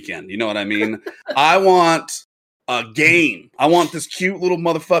on the weekend. You know what I mean? I want a game. I want this cute little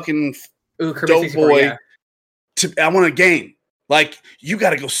motherfucking Ooh, Kirby dope 64, boy. yeah. I want a game. Like you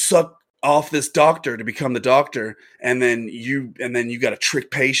got to go suck off this doctor to become the doctor, and then you got to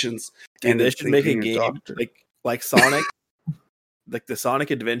trick patients. And they into should make a thinking you're game doctor. like Sonic, like the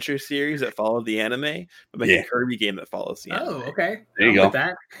Sonic Adventure series that followed the anime, but make a Kirby game that follows the anime. Oh, okay. There you I'm go. with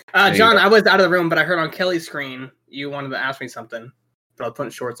that. There you John, go. I was out of the room, but I heard on Kelly's screen you wanted to ask me something, but I was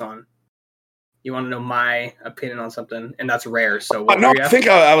putting shorts on. You want to know my opinion on something, and that's rare. So what No, were you I asking?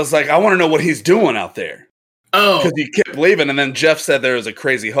 think I was like, I want to know what he's doing out there Oh, because he kept leaving, and then Jeff said there was a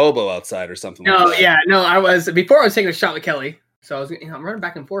crazy hobo outside or something. no, like that. yeah, no. I was taking a shot with Kelly, so I was, I'm running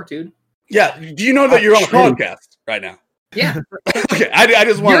back and forth, dude. Yeah. Do you know that you're on a podcast right now? Yeah, Okay. I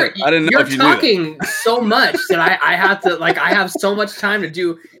just wanted. I didn't know you're if you knew. That. talking so much that I have to I have so much time to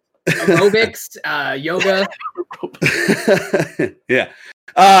do aerobics, yoga. Yeah.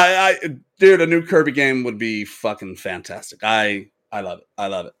 Dude, a new Kirby game would be fucking fantastic. I love it. I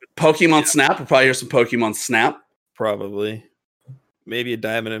love it. Pokemon Snap. We'll probably hear some Pokemon Snap. Probably, maybe a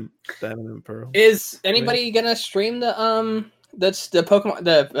Diamond and Pearl. Is anybody gonna stream that's the Pokemon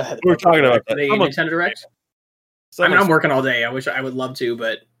We're talking about that. the Someone- Nintendo Direct? I mean, I'm working all day. I wish I would love to,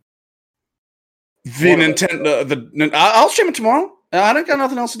 but The Nintendo. I'll stream it tomorrow. I don't got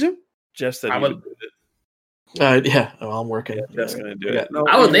nothing else to do. Jeff said I he would- would do it. Yeah, well, I'm working. Yeah, Jeff's gonna do it.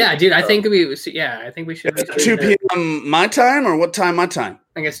 I would, yeah, dude. I think we, I think we should. 2 p.m. my time, or what time my time?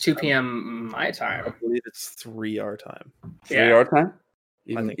 I guess 2 p.m. my I time. believe it's 3 our time. 3 Yeah. hour time.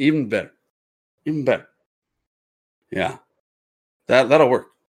 think- Even better. Even better. Yeah, that'll work.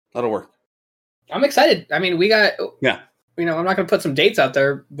 That'll work. I'm excited. I mean, we got. Yeah. I'm not going to put some dates out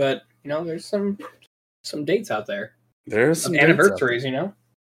there, but there's some dates out there. There's Some some dates out anniversaries.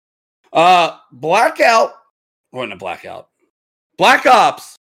 Blackout. Wasn't a blackout. Black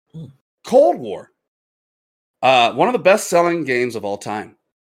Ops. Cold War. One of the best selling games of all time.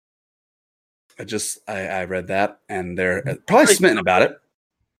 I read that, and they're probably smitten about it,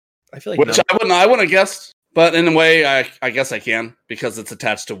 I feel like which I wouldn't have guessed. But in a way, I guess I can, because it's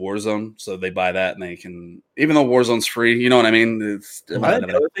attached to Warzone, so they buy that and they can. Even though Warzone's free, you know what I mean. the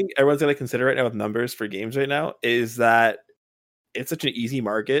other thing everyone's going to consider right now with numbers for games right now is that it's such an easy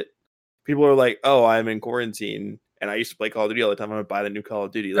market. People are like, "Oh, I'm in quarantine, and I used to play Call of Duty all the time. I'm going to buy the new Call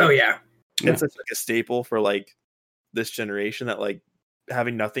of Duty." Like, Oh yeah. Yeah. it's such like a staple for like this generation that like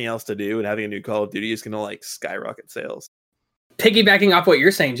having nothing else to do and having a new Call of Duty is going to like skyrocket sales. Piggybacking off what you're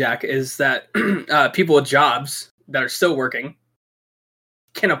saying, Jack, is that people with jobs that are still working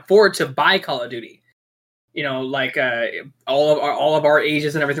can afford to buy Call of Duty. Like all of our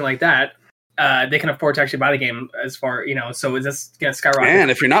ages and everything like that. They can afford to actually buy the game as far, so is this going to skyrocket?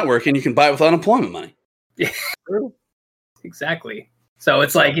 And if you're not working, you can buy it with unemployment money. Exactly. So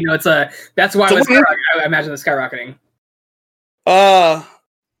it's like, that's why So I imagine the skyrocketing.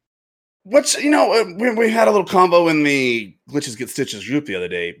 Which, we had a little combo in the Glitches Get Stitches group the other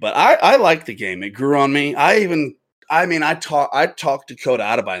day, but I liked the game. It grew on me. I talked Dakota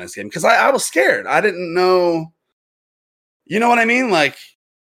out of buying this game because I was scared. I didn't know, you know what I mean? Like,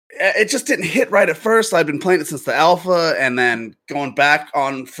 it just didn't hit right at first. I've been playing it since the alpha, and then going back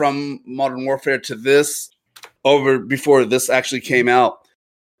on from Modern Warfare to this over before this actually came out.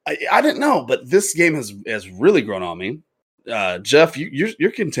 I didn't know, but this game has really grown on me. Jeff,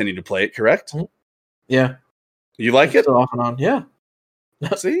 you're continuing to play it, correct? Yeah. You like it? Still off and on. Yeah.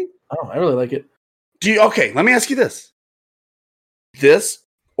 See? Oh, I really like it. Okay, let me ask you this. This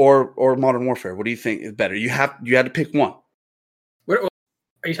or Modern Warfare, what do you think is better? You had to pick one. What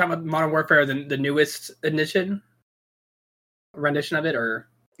are you talking about? Modern Warfare, the newest rendition of it, or?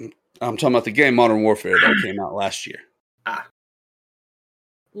 I'm talking about the game Modern Warfare that came out last year.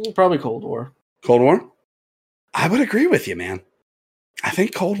 Probably Cold War. Cold War? I would agree with you, man. I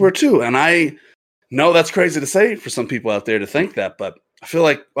think Cold War too. And I know that's crazy to say for some people out there to think that, but I feel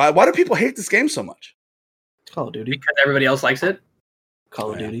like, why do people hate this game so much? Call of Duty. Because everybody else likes it.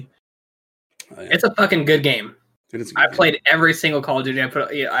 Call of Duty. Oh, yeah. It's a fucking good game. It is a good I game. played every single Call of Duty.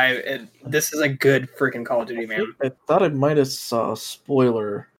 This is a good freaking Call of Duty, man. I thought I might have saw a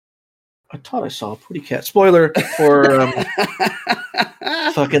spoiler. I thought I saw a Pooty Cat spoiler for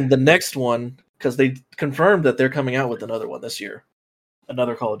fucking the next one, because they confirmed that they're coming out with another one this year.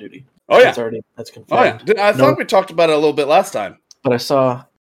 Another Call of Duty. Oh, yeah. That's Oh, confirmed. yeah. I thought we talked about it a little bit last time. But I saw,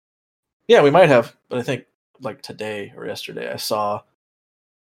 yeah, we might have, but I think like today or yesterday, I saw,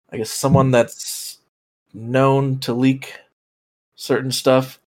 I guess, someone that's known to leak certain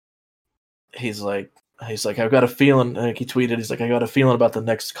stuff. He's like, I've got a feeling. I think he tweeted, he's like, I got a feeling about the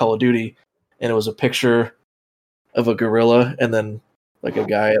next Call of Duty, and it was a picture of a gorilla and then like a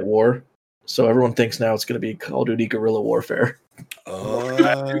guy at war. So everyone thinks now it's going to be Call of Duty Guerrilla Warfare.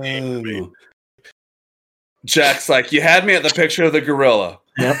 Oh. Jack's like, you had me at the picture of the gorilla.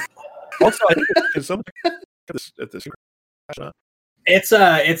 Yep. Also, I think it's some at this. It's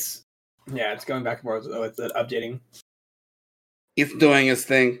going back and forth with the updating. He's doing his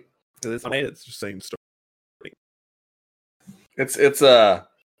thing. It's just saying story. It's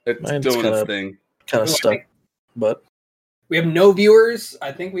Mine's doing its kinda- thing. Kind of stuck, but We have no viewers.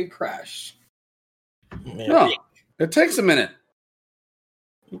 I think we crashed. yeah, No, it takes a minute.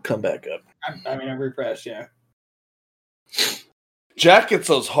 we'll come back up. I refreshed, yeah. Jack gets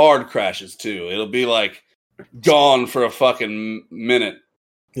those hard crashes too. It'll be like gone for a fucking minute.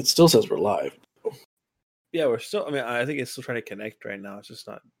 It still says we're live. Yeah, we're still. I mean, I think it's still trying to connect right now. It's just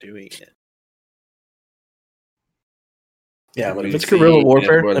not doing it. Yeah, but if it's Guerrilla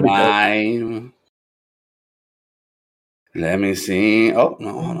Warfare, that'd be dope. live. Let me see. Oh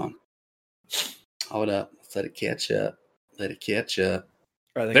no, hold on. Hold up. Let it catch up. Let it catch up.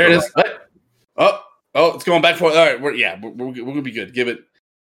 I think There it we're is. Oh, it's going back for. All right, we're gonna be good. Give it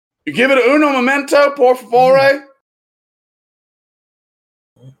a uno momento, por favore.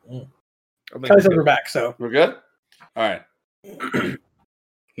 like- Kelly says we're back, so We're good. All right,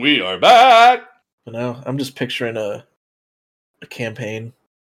 we are back. But now I'm just picturing a campaign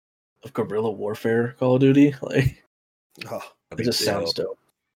of guerrilla warfare Call of Duty. Like Oh, it just sounds dope.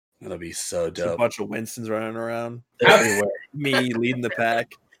 That'll be so just a dope. bunch of Winstons running around. Everywhere. Me leading the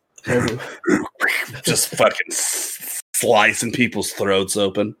pack. Everywhere. Just fucking slicing people's throats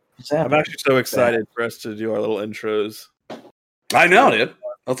open. I'm actually so excited for us to do our little intros. I know, dude.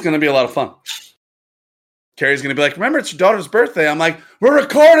 That's going to be a lot of fun. Carrie's going to be like, remember, it's your daughter's birthday. I'm like, we're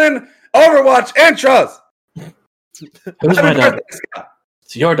recording Overwatch intros. Who's my daughter?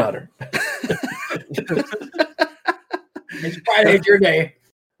 It's your daughter. It's Friday, it's your day.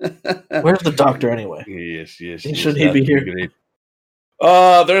 Where's the doctor anyway? Yes. Shouldn't he be here?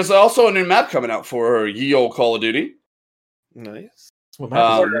 There's also a new map coming out for ye olde Call of Duty. Nice. Do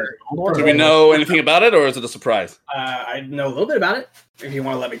we know anything about it, or is it a surprise? I know a little bit about it. If you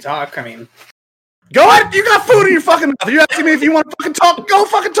want to let me talk, I mean, Go ahead. You got food in your fucking mouth. You're asking me if you want to fucking talk. Go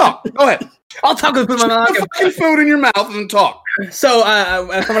fucking talk. Go ahead. I'll talk with my mouth. Put fucking food in your mouth and talk. So,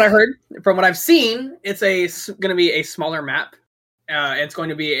 from what I heard, from what I've seen, it's going to be a smaller map. It's going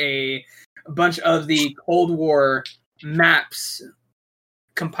to be a bunch of the Cold War maps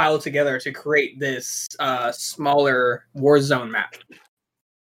compiled together to create this smaller Warzone map.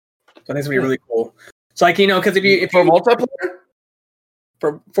 So I think it's gonna be really cool. So, like, because if you For multiplayer,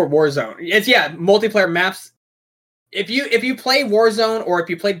 for Warzone, it's multiplayer maps. If you play Warzone or if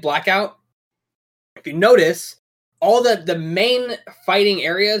you played Blackout, if you notice, all the main fighting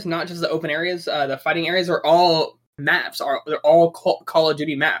areas, not just the open areas, the fighting areas are all maps. They're all Call of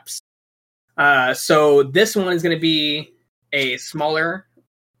Duty maps. So this one is going to be a smaller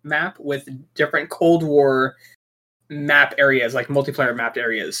map with different Cold War map areas, like multiplayer mapped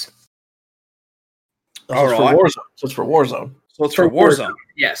areas. So it's for Warzone. So it's for Warzone.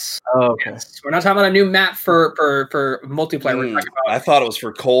 Yes. Oh, okay. Yes. We're not talking about a new map for multiplayer. We're talking about I thought it was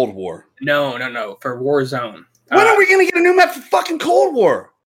for Cold War. no, for Warzone. When are we going to get a new map for fucking Cold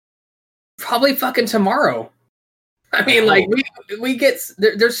War? Probably fucking tomorrow. I mean, like we get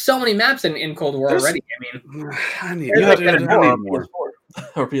there's so many maps in Cold War already. I mean, I need more.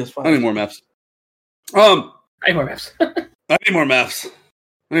 Or PS5. I need more maps. I need more maps.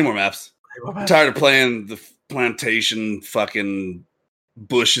 I need more maps. I'm tired of playing the plantation fucking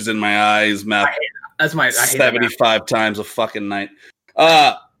bushes in my eyes map. That's my 75 times a fucking night.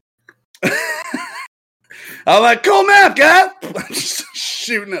 I'm like, cool map, guy. Just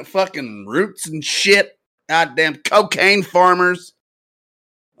shooting at fucking roots and shit. Goddamn cocaine farmers.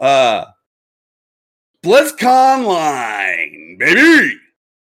 BlizzCon line, baby.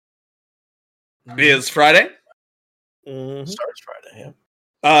 Is Friday. Mm-hmm. Starts Friday,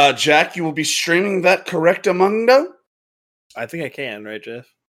 yeah. Jack, you will be streaming that Correctamundo? I think I can, right, Jeff?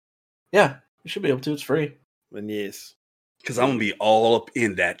 Yeah, you should be able to. It's free. Then yes. Because I'm going to be all up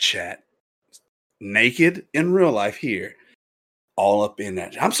in that chat. Naked in real life here. All up in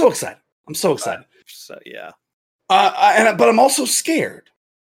that. I'm so excited. So yeah. But I'm also scared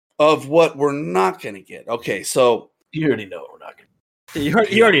of what we're not going to get. Okay, so You already know what we're not going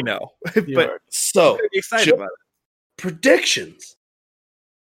to You already know. But so I'm excited about it. predictions.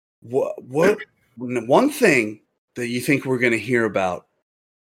 What one thing that you think we're going to hear about?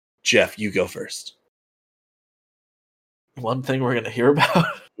 Jeff, you go first. One thing we're going to hear about,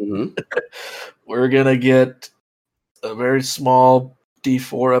 Mm-hmm. we're going to get a very small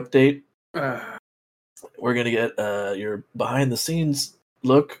D4 update. We're going to get your behind-the-scenes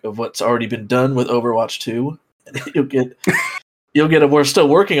look of what's already been done with Overwatch 2. You'll get a. We're still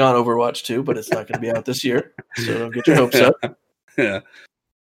working on Overwatch 2, but it's not going to be out this year, so don't get your hopes up. Yeah.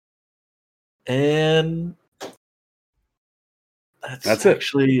 And that's it.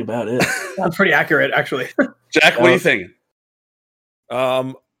 actually about it. That's pretty accurate, actually. Jack, what are you thinking?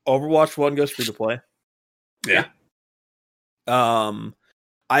 Overwatch 1 goes free to play. Yeah.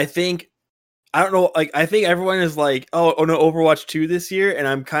 I think I don't know, like I think everyone is like, oh no, Overwatch 2 this year, and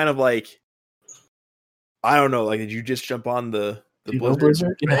I'm kind of like, I don't know, like did you just jump on the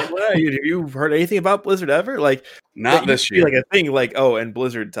Blizzard? Yeah. Have you heard anything about Blizzard ever? Like Not this year. Like a thing, like and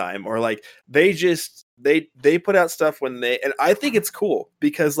Blizzard time, or like they put out stuff when and I think it's cool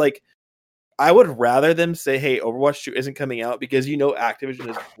because like I would rather them say, hey, Overwatch 2 isn't coming out because Activision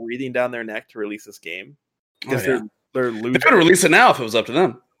is breathing down their neck to release this game because they're losing. They could release it now if it was up to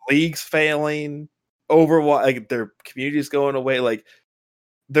them. Leagues failing, Overwatch, like their community's going away, like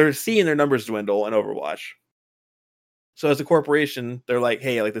they're seeing their numbers dwindle in Overwatch. So as a corporation, they're like,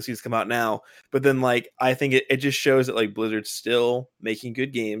 hey, like this needs to come out now. But then like I think it just shows that like Blizzard's still making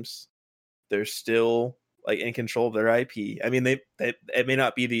good games. They're still like in control of their IP. I mean, it may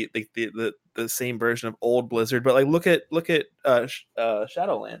not be the same version of old Blizzard, but like look at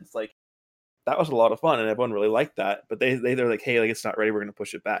Shadowlands. Like that was a lot of fun, and everyone really liked that. But they're like, hey, like it's not ready. We're going to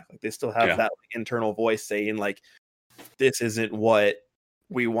push it back. Like they still have that like, internal voice saying like, this isn't what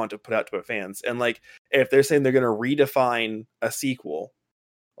we want to put out to our fans. And like, if they're saying they're going to redefine a sequel,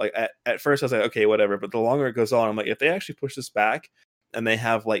 like at first I was like, okay, whatever. But the longer it goes on, I'm like, if they actually push this back and they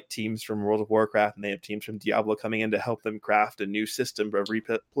have like teams from World of Warcraft and they have teams from Diablo coming in to help them craft a new system of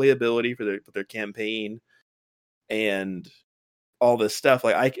replayability for their campaign and all this stuff,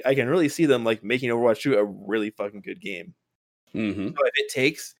 like I can really see them like making Overwatch 2 a really fucking good game. Mm-hmm. So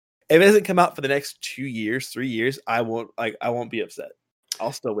if it doesn't come out for the next 2 years, 3 years, I won't be upset.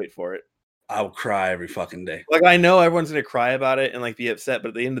 I'll still wait for it. I'll cry every fucking day. Like I know everyone's gonna cry about it and like be upset, but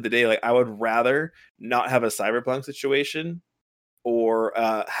at the end of the day, like I would rather not have a Cyberpunk situation or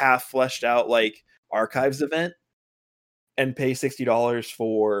half fleshed out like archives event and pay $60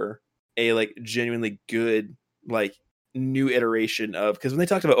 for a like genuinely good like new iteration of, because when they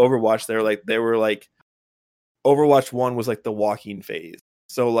talked about Overwatch, they were like Overwatch 1 was like the walking phase.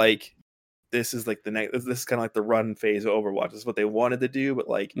 So like this is like the next, this is kind of like the run phase of Overwatch. This is what they wanted to do, but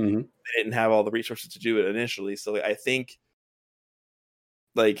like they didn't have all the resources to do it initially. So like, I think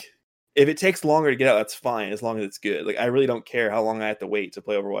like if it takes longer to get out, that's fine as long as it's good. Like I really don't care how long I have to wait to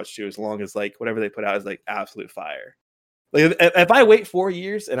play Overwatch 2 as long as like whatever they put out is like absolute fire. Like if I wait 4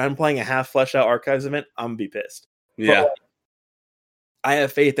 years and I'm playing a half fleshed out archives event, I'm gonna be pissed. Yeah. But, like, I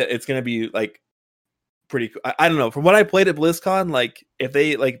have faith that it's gonna be like pretty cool. I don't know. From what I played at BlizzCon, like if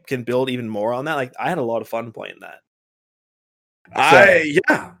they like can build even more on that, like I had a lot of fun playing that.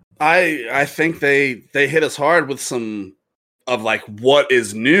 I think they hit us hard with some of like what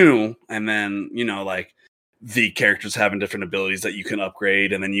is new, and then like the characters having different abilities that you can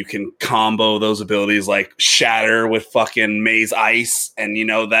upgrade, and then you can combo those abilities like Shatter with fucking Maze Ice, and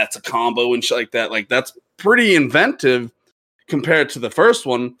that's a combo and shit like that. Like that's pretty inventive compared to the first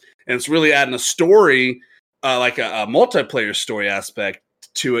one, and it's really adding a story, like a multiplayer story aspect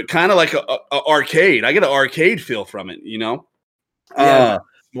to it, kind of like a arcade. I get an arcade feel from it,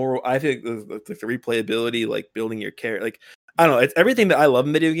 More. I think the replayability, like building your character, like I don't know. It's everything that I love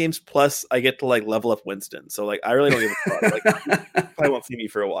in video games. Plus, I get to like level up Winston, so like I really don't give a fuck. Like, you probably won't see me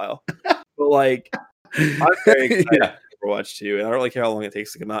for a while, but like I'm very excited for Overwatch 2, and I don't really care how long it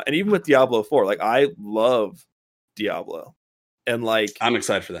takes to come out. And even with Diablo 4, like I love Diablo, and like I'm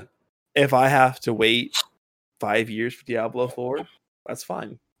excited for that. If I have to wait 5 years for Diablo 4, that's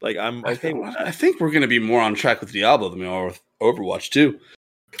fine. Like I'm okay with that. I think we're going to be more on track with Diablo than we are with Overwatch 2.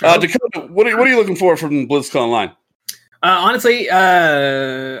 Dakota, what are you looking for from BlizzCon Online? Honestly,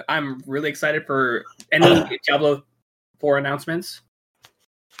 I'm really excited for any Diablo 4 announcements.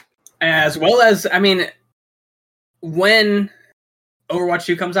 As well as, I mean, when Overwatch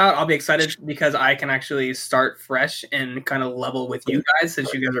 2 comes out, I'll be excited because I can actually start fresh and kind of level with you guys,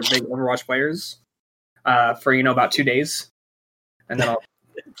 since you guys are big Overwatch players, for, about 2 days. And then I'll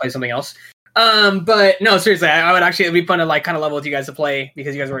play something else. But no, seriously, I would actually, it'd be fun to like kind of level with you guys to play,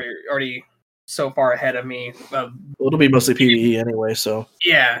 because you guys are already so far ahead of me. It'll be mostly PvE anyway, so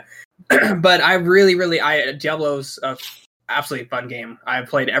yeah. But I Diablo's a absolutely fun game. I've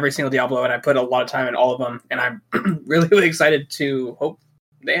played every single Diablo, and I put a lot of time in all of them, and I'm really, really excited to hope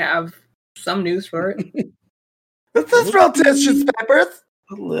they have some news for it. That's real tissue papers.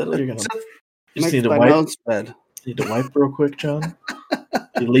 a little. You're gonna just Need to wipe real quick, John.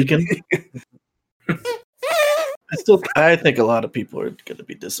 You leaking? I think a lot of people are going to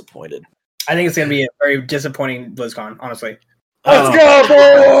be disappointed. I think it's going to be a very disappointing BlizzCon, honestly. Let's go,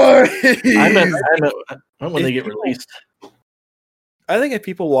 boys! I meant when they get released. I think if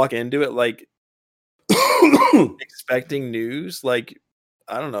people walk into it like expecting news, like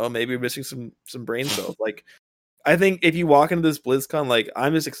I don't know, maybe you're missing some brain cells. Like I think if you walk into this BlizzCon, like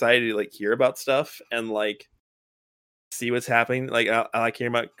I'm just excited to like hear about stuff and like see what's happening. Like I like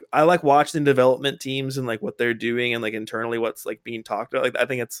hearing about. I like watching development teams and like what they're doing and like internally what's like being talked about. Like I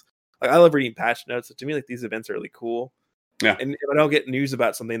think it's like I love reading patch notes. So to me, like these events are really cool. Yeah. And if I don't get news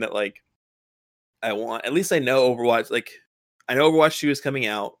about something that like I want, at least I know Overwatch. Like I know Overwatch 2 is coming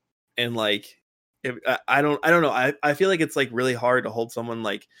out, and like if I don't know. I feel like it's like really hard to hold someone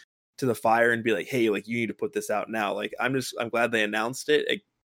like to the fire and be like, hey, like you need to put this out now. Like I'm glad they announced it,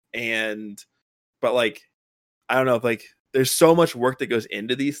 but like I don't know if like there's so much work that goes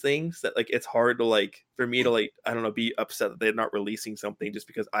into these things that like it's hard to like for me to like I don't know, be upset that they're not releasing something just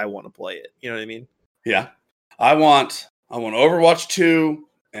because I want to play it. You know what I mean? Yeah. I want Overwatch 2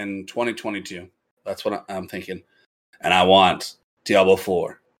 in 2022. That's what I'm thinking. And I want Diablo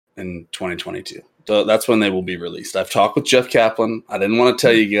 4 in 2022. So that's when they will be released. I've talked with Jeff Kaplan. I didn't want to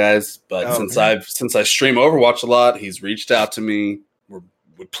tell you guys, but since I stream Overwatch a lot, he's reached out to me.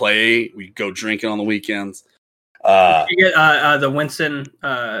 would play. We'd go drinking on the weekends. Did you get the Winston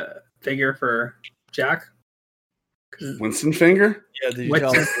figure for Jack? Winston finger? Yeah, did you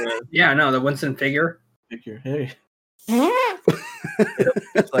Winston- tell us Yeah, no, the Winston figure. Hey,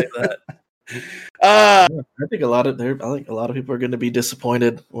 it's like that? Uh, I think a lot of people are going to be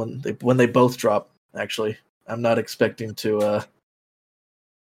disappointed when they both drop. Actually, I'm not expecting to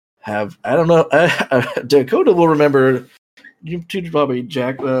have. I don't know. Dakota will remember you two probably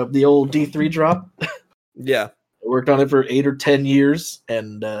Jack the old D3 drop. Yeah. I worked on it for 8 or 10 years,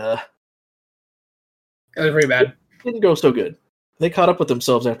 and It was pretty bad. didn't go so good. They caught up with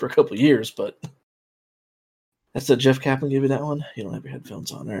themselves after a couple of years, but that's the Jeff Kaplan gave you that one. You don't have your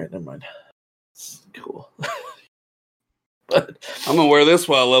headphones on. All right, never mind. It's cool. But I'm gonna wear this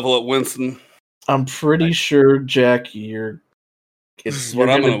while I level up Winston. I'm pretty sure, Jack, This is what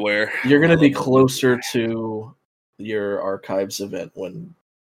I'm gonna wear. You're gonna be Level up closer Winston. to your archives event when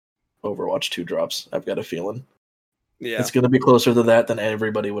Overwatch 2 drops. I've got a feeling Yeah. it's gonna be closer to that than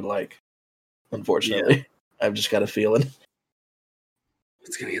everybody would like. Unfortunately, I've just got a feeling.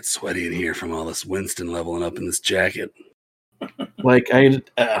 It's gonna get sweaty in here from all this Winston leveling up in this jacket. Like I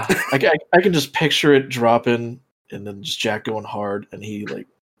can just picture it dropping, and then just Jack going hard, and he like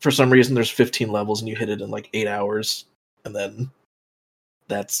for some reason there's 15 levels, and you hit it in like 8 hours, and then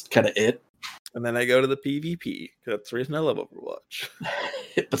that's kind of it. And then I go to the PvP. That's the reason I love Overwatch.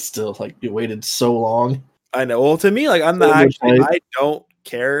 But still, like you waited so long. I know. Well, to me, like I'm So not much actually. hype. I don't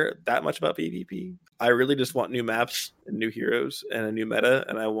care that much about PvP. I really just want new maps and new heroes and a new meta,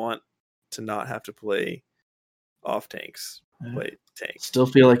 and I want to not have to play off tanks. Play tanks. Still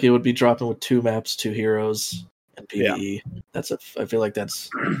feel like it would be dropping with 2 maps, 2 heroes, and PvE. I feel like that's.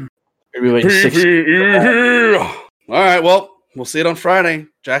 Maybe waiting 6. PvE. All right, well, we'll see it on Friday.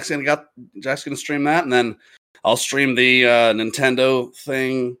 Jack's gonna stream that, and then I'll stream the Nintendo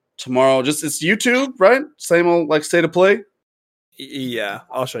thing tomorrow. It's YouTube, right? Same old like state of play. Yeah,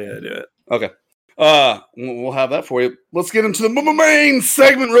 I'll show you how to do it. Okay. We'll have that for you. Let's get into the main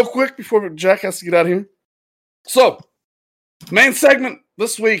segment real quick before Jack has to get out of here. So, main segment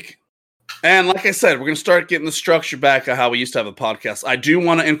this week. And like I said, we're going to start getting the structure back of how we used to have a podcast. I do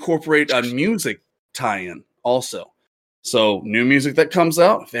want to incorporate a music tie-in also. So, new music that comes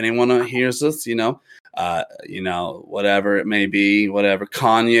out, if anyone hears this, whatever it may be, whatever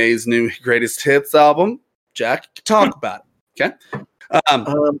Kanye's new greatest hits album, Jack, talk about it. Okay?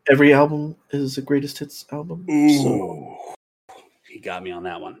 Every album is a greatest hits album. So. Ooh, he got me on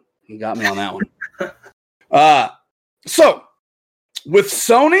that one. So, with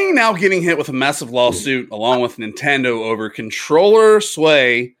Sony now getting hit with a massive lawsuit, along with Nintendo over controller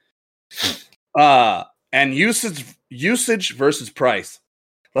sway, and usage versus price,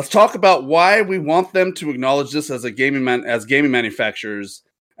 let's talk about why we want them to acknowledge this as gaming manufacturers,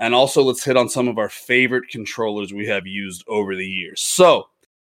 and also let's hit on some of our favorite controllers we have used over the years. So,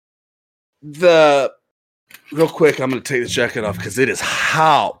 real quick, I'm going to take this jacket off because it is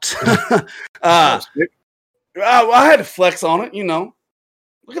hot. I had to flex on it,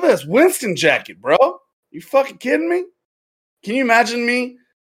 Look at this Winston jacket, bro. You fucking kidding me? Can you imagine me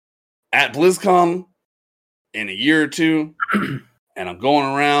at BlizzCon in a year or two, and I'm going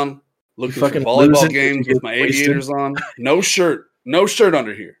around looking for volleyball games with my aviators on? No shirt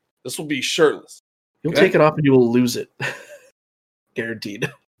under here. This will be shirtless. You'll take it off and you will lose it.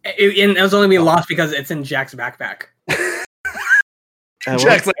 Guaranteed. It was only being lost because it's in Jack's backpack.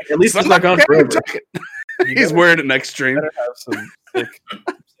 Jack's like, at least it's not gone forever. He's wearing it next stream. Better have some thick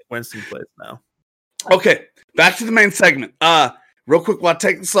Winston plays now. Okay, back to the main segment. Real quick, while I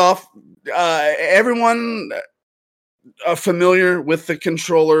take this off, everyone familiar with the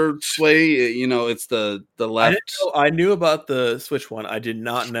controller sway? It's the left. I knew about the Switch one. I did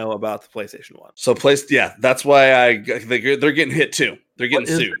not know about the PlayStation one. So that's why they're getting hit too. They're getting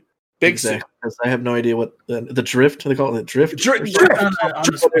sued. Big suit. I have no idea what the drift. They call it the drift. Drift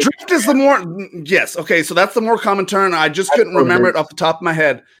is the more yes. Okay, so that's the more common term. I just couldn't remember it off the top of my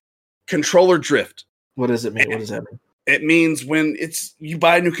head. Controller drift. What does it mean? What does that mean? It means when you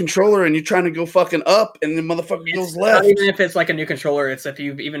buy a new controller and you're trying to go fucking up, and the motherfucker goes left. Even if it's like a new controller, it's if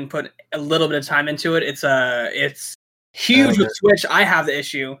you've even put a little bit of time into it. It's huge with Switch. I have the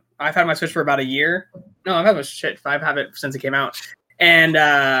issue. I've had my Switch for about a year. No, I've had my shit. I've had it since it came out. And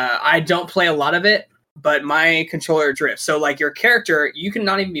I don't play a lot of it, but my controller drifts. So, like, your character, you can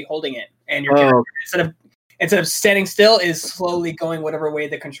not even be holding it, and your character, instead of standing still, is slowly going whatever way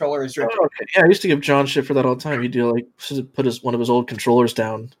the controller is drifting. Oh, okay. Yeah, I used to give John shit for that all the time. He'd put one of his old controllers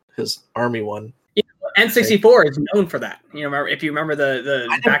down, his army one. Yeah, N64 is known for that. If you remember the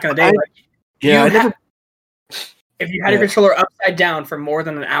back in the day. If you had your controller upside down for more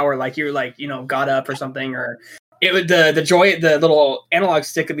than an hour, like you were like, got up or something, or it would the little analog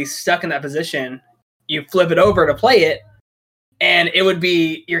stick would be stuck in that position. You flip it over to play it, and it would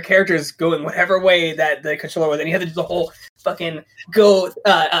be your characters going whatever way that the controller was, and you had to do the whole fucking go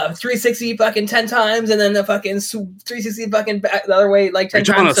 360 fucking 10 times, and then the fucking 360 fucking back the other way like 10 Are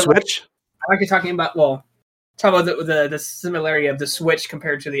you times. on a Switch? I like you're talking about. Well, talk about the similarity of the Switch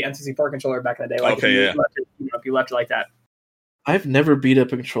compared to the N64 controller back in the day. Like if you left it like that. I've never beat up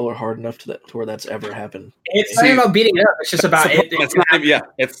a controller hard enough to where that's ever happened. It's not about beating it up. It's just about it.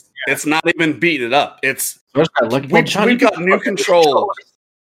 It's not even beating it up. It's we've we got new controls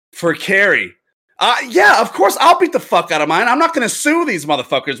for carry. Yeah, of course I'll beat the fuck out of mine. I'm not going to sue these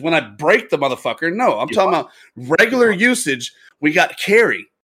motherfuckers when I break the motherfucker. No, I'm talking about regular usage. We got carry.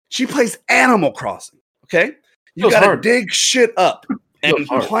 She plays Animal Crossing. Okay, you got to dig shit up and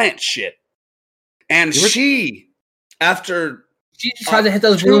plant shit. And after she tried to hit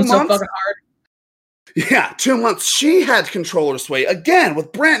those rooms so fucking hard. Yeah, 2 months. She had controller sway again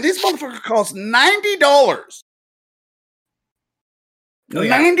with Brent. These motherfuckers cost $90. $90.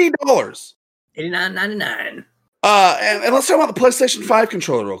 $89.99. And let's talk about the PlayStation 5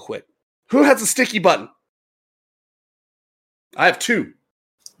 controller real quick. Who has a sticky button? I have 2.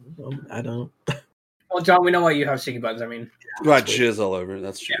 I don't. Well, John, we know why you have sticky buttons. I mean, I jizz all over.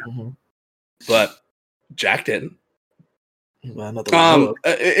 That's true. Yeah. Mm-hmm. But Jack didn't. Well,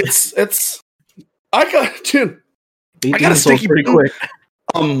 it's. I got a sticky pretty button quick.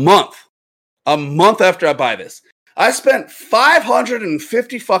 a month after I buy this. I spent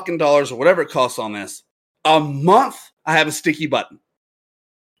 $550 fucking dollars or whatever it costs on this. A month, I have a sticky button.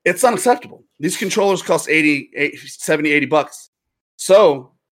 It's unacceptable. These controllers cost $70-$80.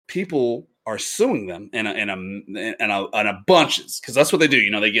 So people are suing them in a bunches because that's what they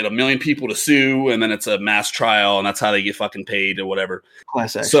do. They get 1 million people to sue, and then it's a mass trial, and that's how they get fucking paid or whatever.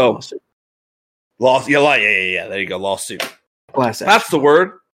 Class action lawsuit. Yeah. There you go, lawsuit. Class action. That's the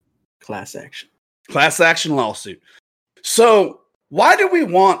word. Class action. Class action lawsuit. So why do we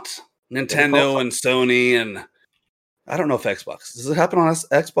want Nintendo and Sony and I don't know if Xbox. Does it happen on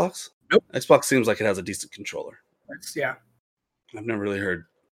Xbox? Nope. Xbox seems like it has a decent controller. Yeah. I've never really heard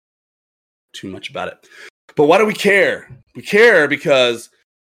too much about it. But why do we care? We care because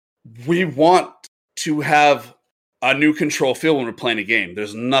we want to have a new control feel when we're playing a game.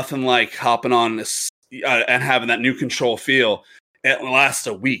 There's nothing like hopping on this, and having that new control feel. It lasts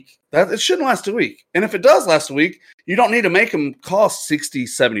a week. It shouldn't last a week. And if it does last a week, you don't need to make them cost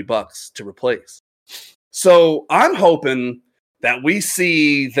 $60-$70 to replace. So I'm hoping that we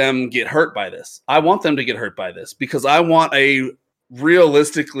see them get hurt by this. I want them to get hurt by this because I want a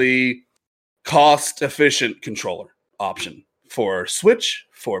realistically cost-efficient controller option for Switch,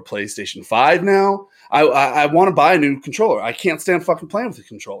 for PlayStation 5 now. I want to buy a new controller. I can't stand fucking playing with the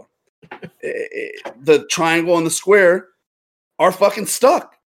controller. The triangle and the square are fucking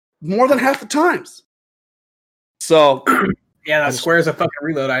stuck more than half the times. So yeah, that square is a fucking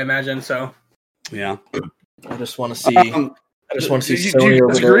reload, I imagine. So yeah, I just want to see. Sony do you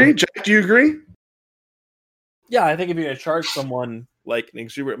over disagree? there. Jack, do you agree? Yeah, I think if you're going to charge someone like an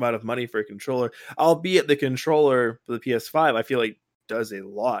exuberant amount of money for a controller, albeit the controller for the PS5, I feel like does a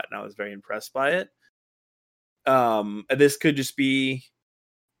lot, and I was very impressed by it. And this could just be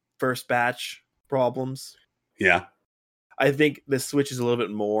first batch problems. Yeah, I think the Switch is a little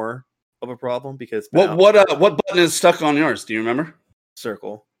bit more of a problem because what button is stuck on yours? Do you remember?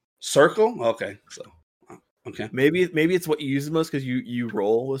 Circle. Okay, so okay, maybe it's what you use the most because you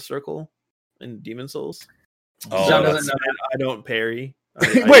roll with circle in Demon Souls. Oh, John doesn't know. I don't parry.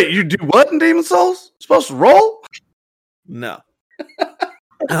 Wait, you do what in Demon Souls? You're supposed to roll? No.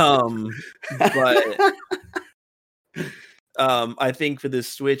 But I think for this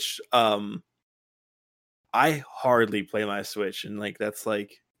Switch, I hardly play my Switch, and like that's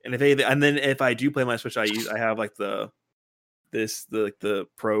like, and if I do play my Switch, I have like the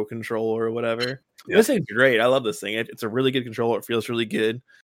Pro controller or whatever. Yeah. This thing's great. I love this thing. It's a really good controller. It feels really good.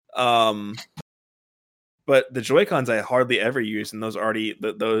 But the Joy-Cons I hardly ever use, and those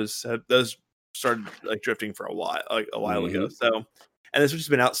started like drifting for a while ago. So, and this has just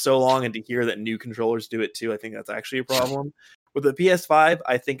been out so long, and to hear that new controllers do it too, I think that's actually a problem. With the PS5,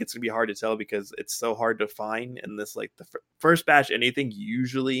 I think it's gonna be hard to tell because it's so hard to find, and this like the first batch anything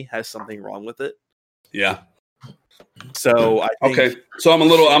usually has something wrong with it. Yeah. So I think, okay. So I'm a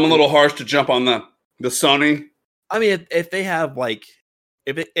little harsh to jump on the Sony. I mean, if they have like.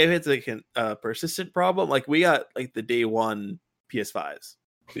 If it's like a persistent problem, like we got like the day one PS5s.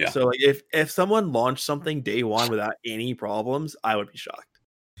 Yeah. So like if someone launched something day one without any problems, I would be shocked.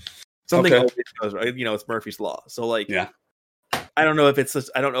 Something Okay. always goes right. It's Murphy's Law. So like, Yeah. I don't know if it's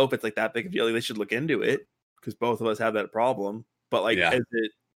like that big of a deal. Like, they should look into it because both of us have that problem. But like, Yeah.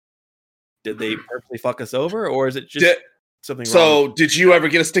 did they purposely fuck us over, or is it just something wrong? So, did you ever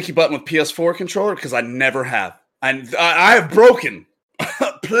get a sticky button with PS4 controller? Because I never have. I have broken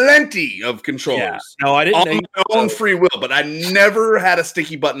plenty of controllers. Yeah. No, I didn't. On my own free will, but I never had a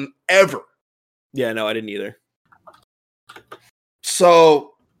sticky button ever. Yeah, no, I didn't either.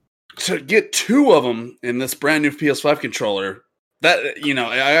 So, to get 2 of them in this brand new PS5 controller, that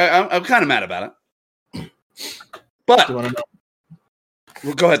I'm kind of mad about it. But Do you want to know?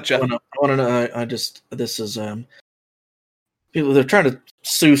 well, go ahead, Jeff. I want to know. This is people, they're trying to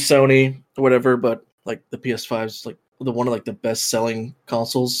sue Sony or whatever, but like the PS5 is like one of like the best selling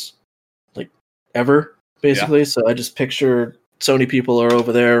consoles like ever, basically. So I just picture Sony people are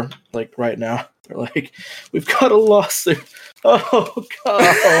over there like right now. They're like, we've got a lawsuit. Oh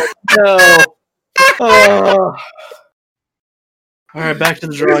god, no. Oh. All right, back to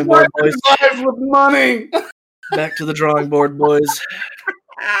the drawing board, boys. Live with money. Back to the drawing board, boys.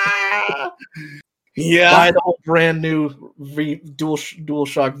 Yeah. Buy the whole brand new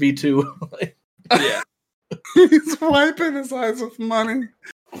DualShock V2. Yeah. He's wiping his eyes with money.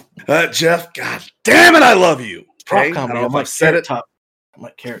 Jeff, god damn it, I love you. Prop Okay? I comedy. don't know I'm if I like said Carrot it. Top. I'm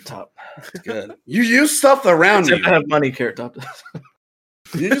like Carrot Top. Good. You use stuff around Except you. I have money, Carrot Top.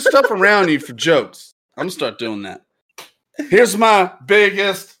 You use stuff around you for jokes. I'm gonna start doing that. Here's my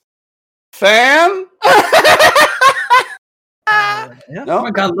biggest fan. Yeah. Oh No,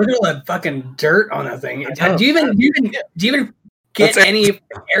 my god, look at all that fucking dirt on that thing. I know. Do you even get That's any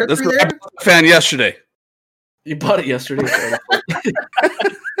air this through is there? a fan yesterday. You bought it yesterday.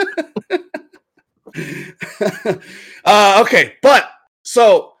 Okay, but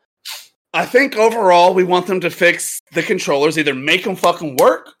so I think overall we want them to fix the controllers, either make them fucking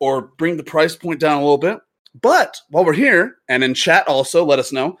work or bring the price point down a little bit. But while we're here, and in chat also, let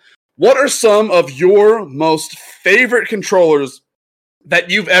us know, what are some of your most favorite controllers that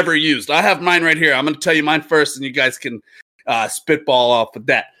you've ever used? I have mine right here. I'm going to tell you mine first, and you guys can spitball off with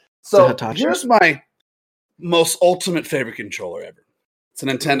that. So Hitachi. here's my most ultimate favorite controller ever. It's a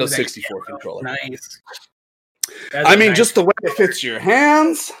Nintendo Ooh, that 64 controller. Nice. I mean, just the way it fits your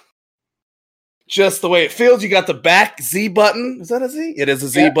hands, just the way it feels. You got the back Z button. Is that a Z? It is a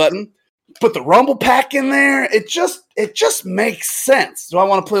Z button. Put the rumble pack in there. It just makes sense. Do I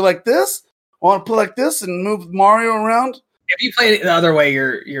want to play like this? I want to play like this and move Mario around? if you play it the other way,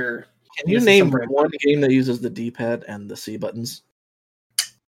 you're. Can you this is name some- one game that uses the D-pad and the C buttons?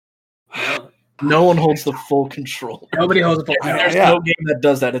 No, No one holds the full control. nobody holds a full. Yeah. There's no game that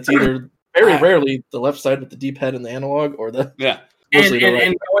does that. It's either very rarely the left side with the D-pad and the analog, or the Yeah. mostly the right.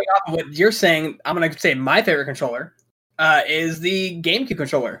 And going off of what you're saying, I'm going to say my favorite controller is the GameCube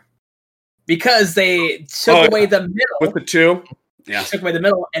controller. Because they took away the middle, With the 2? Yeah. took away the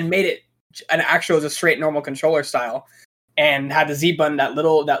middle and made it an actual, just straight normal controller style, and had the Z button, that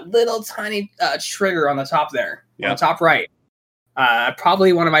little tiny trigger on the top there, on the top right.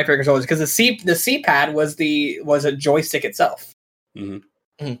 Probably one of my favorite controllers because the C pad was a joystick itself.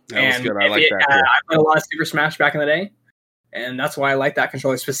 Mm-hmm. Mm-hmm. That was good. I like that. I played a lot of Super Smash back in the day, and that's why I like that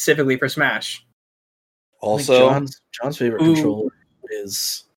controller specifically for Smash. I think Also, John's favorite Ooh. controller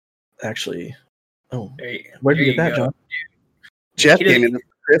is actually. Oh, There you, where did there you get that, go. John? Jeff He came doesn't- in for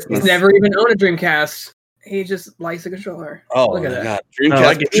Christmas. He's never even owned a Dreamcast. He just likes the controller. Oh Look my at that. god, No,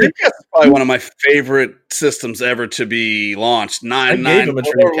 I Dreamcast! get- Dreamcast is probably one of my favorite systems ever to be launched. I gave him a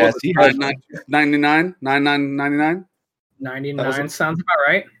Dreamcast. He has one. 99, 99, 99 sounds about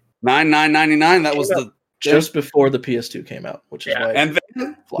right. 99. That was the Just before the PS2 came out, which is Yeah. why. and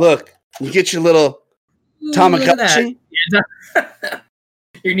then look, you get your little Ooh, look at that. Tamagotchi.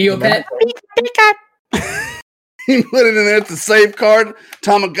 Your Neopet. You put it in there. It's a save card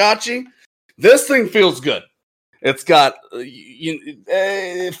Tamagotchi. This thing feels good. It's got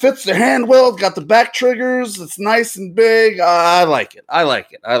it fits the hand well. It's got the back triggers. It's nice and big. I like it.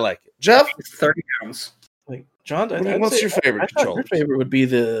 Jeff, It's 30 pounds. Like, John, I'd what's say- your favorite I thought controller? your favorite would be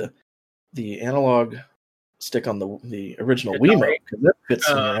the analog stick on the original It's Wiimote alright. because that fits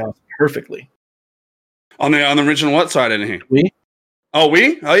in your house perfectly. On the original what? Sorry, I didn't hear. Wii? Oh,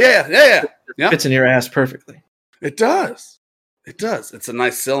 Wii? Oh, yeah. Yeah. Fits in your ass perfectly. It does. It's a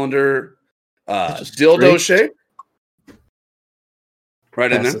nice cylinder, It's just dildo straight. shape.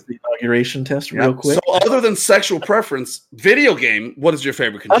 Right in there. Passes the inauguration test Yeah. real quick. So, other than sexual preference, video game, what is your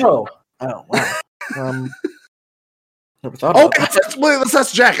favorite controller? Oh, wow. Never thought Oh, about that. let's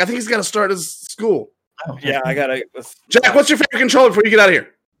ask Jack. I think he's got to start his school. Oh, Yeah, I gotta. Jack, what's your favorite controller before you get out of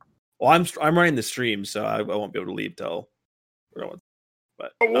here? Well, I'm running the stream, so I won't be able to leave till.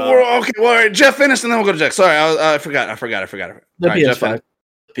 But Okay, well, all right, Jeff finished, and then we'll go to Jack. Sorry, I forgot. The All right, Jeff PS5.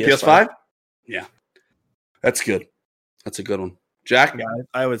 finished. PS5? Yeah. That's good. That's a good one. Jack? yeah,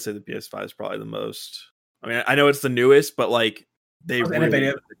 I would say the PS5 is probably the most. I mean, I know it's the newest, but like they really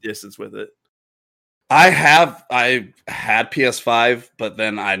innovative. went the distance with it. I had PS5, but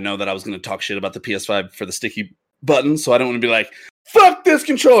then I know that I was going to talk shit about the PS5 for the sticky button, so I don't want to be like, fuck this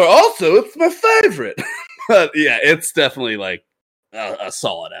controller. Also, it's my favorite. But yeah, it's definitely like a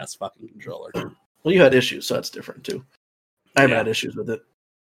solid ass fucking controller. Well, you had issues, so that's different too. I haven't Yeah. had issues with it.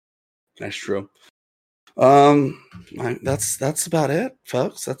 That's true. That's about it,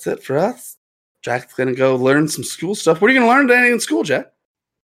 folks. That's it for us. Jack's gonna go learn some school stuff. What are you gonna learn today in school, Jack?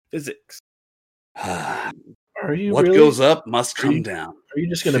 Physics. Are you What really? goes up must Are come you- down. Are you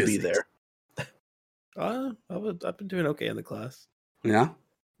just going to be Physics. there? I've been doing okay in the class. Yeah.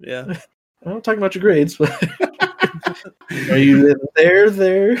 Yeah. I'm not talking about your grades, but are you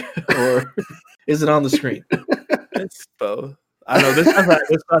there, or is it on the screen? It's both. I don't know.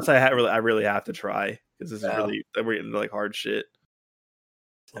 This class I really have to try because this is Yeah. really we're getting like hard shit.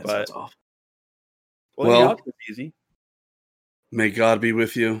 That But- sounds awful. Well- it's easy. May God be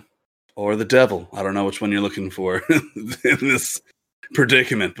with you, or the devil. I don't know which one you're looking for in this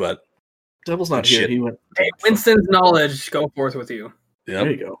predicament, but Devil's not Shit. here. He went. Hey, Winston's knowledge go forth with you. yep.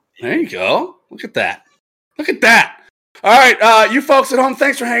 There you go. There you go. Look at that. Look at that. All right, you folks at home,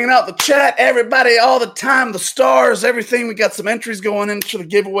 thanks for hanging out. The chat, everybody, all the time, the stars, everything. We got some entries going into the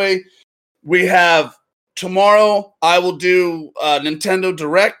giveaway. We have tomorrow, I will do Nintendo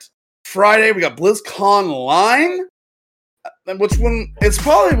Direct. Friday, we got BlizzCon Line, which one? It's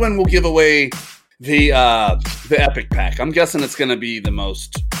probably when we'll give away the Epic Pack. I'm guessing it's going to be the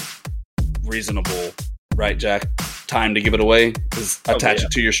most reasonable, right, Jack? Time to give it away is attach yeah.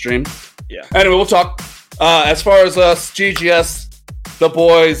 it to your stream. Yeah. Anyway, we'll talk. As far as us, GGS, the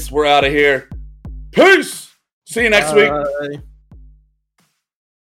boys, we're out of here. Peace. See you next week. Bye.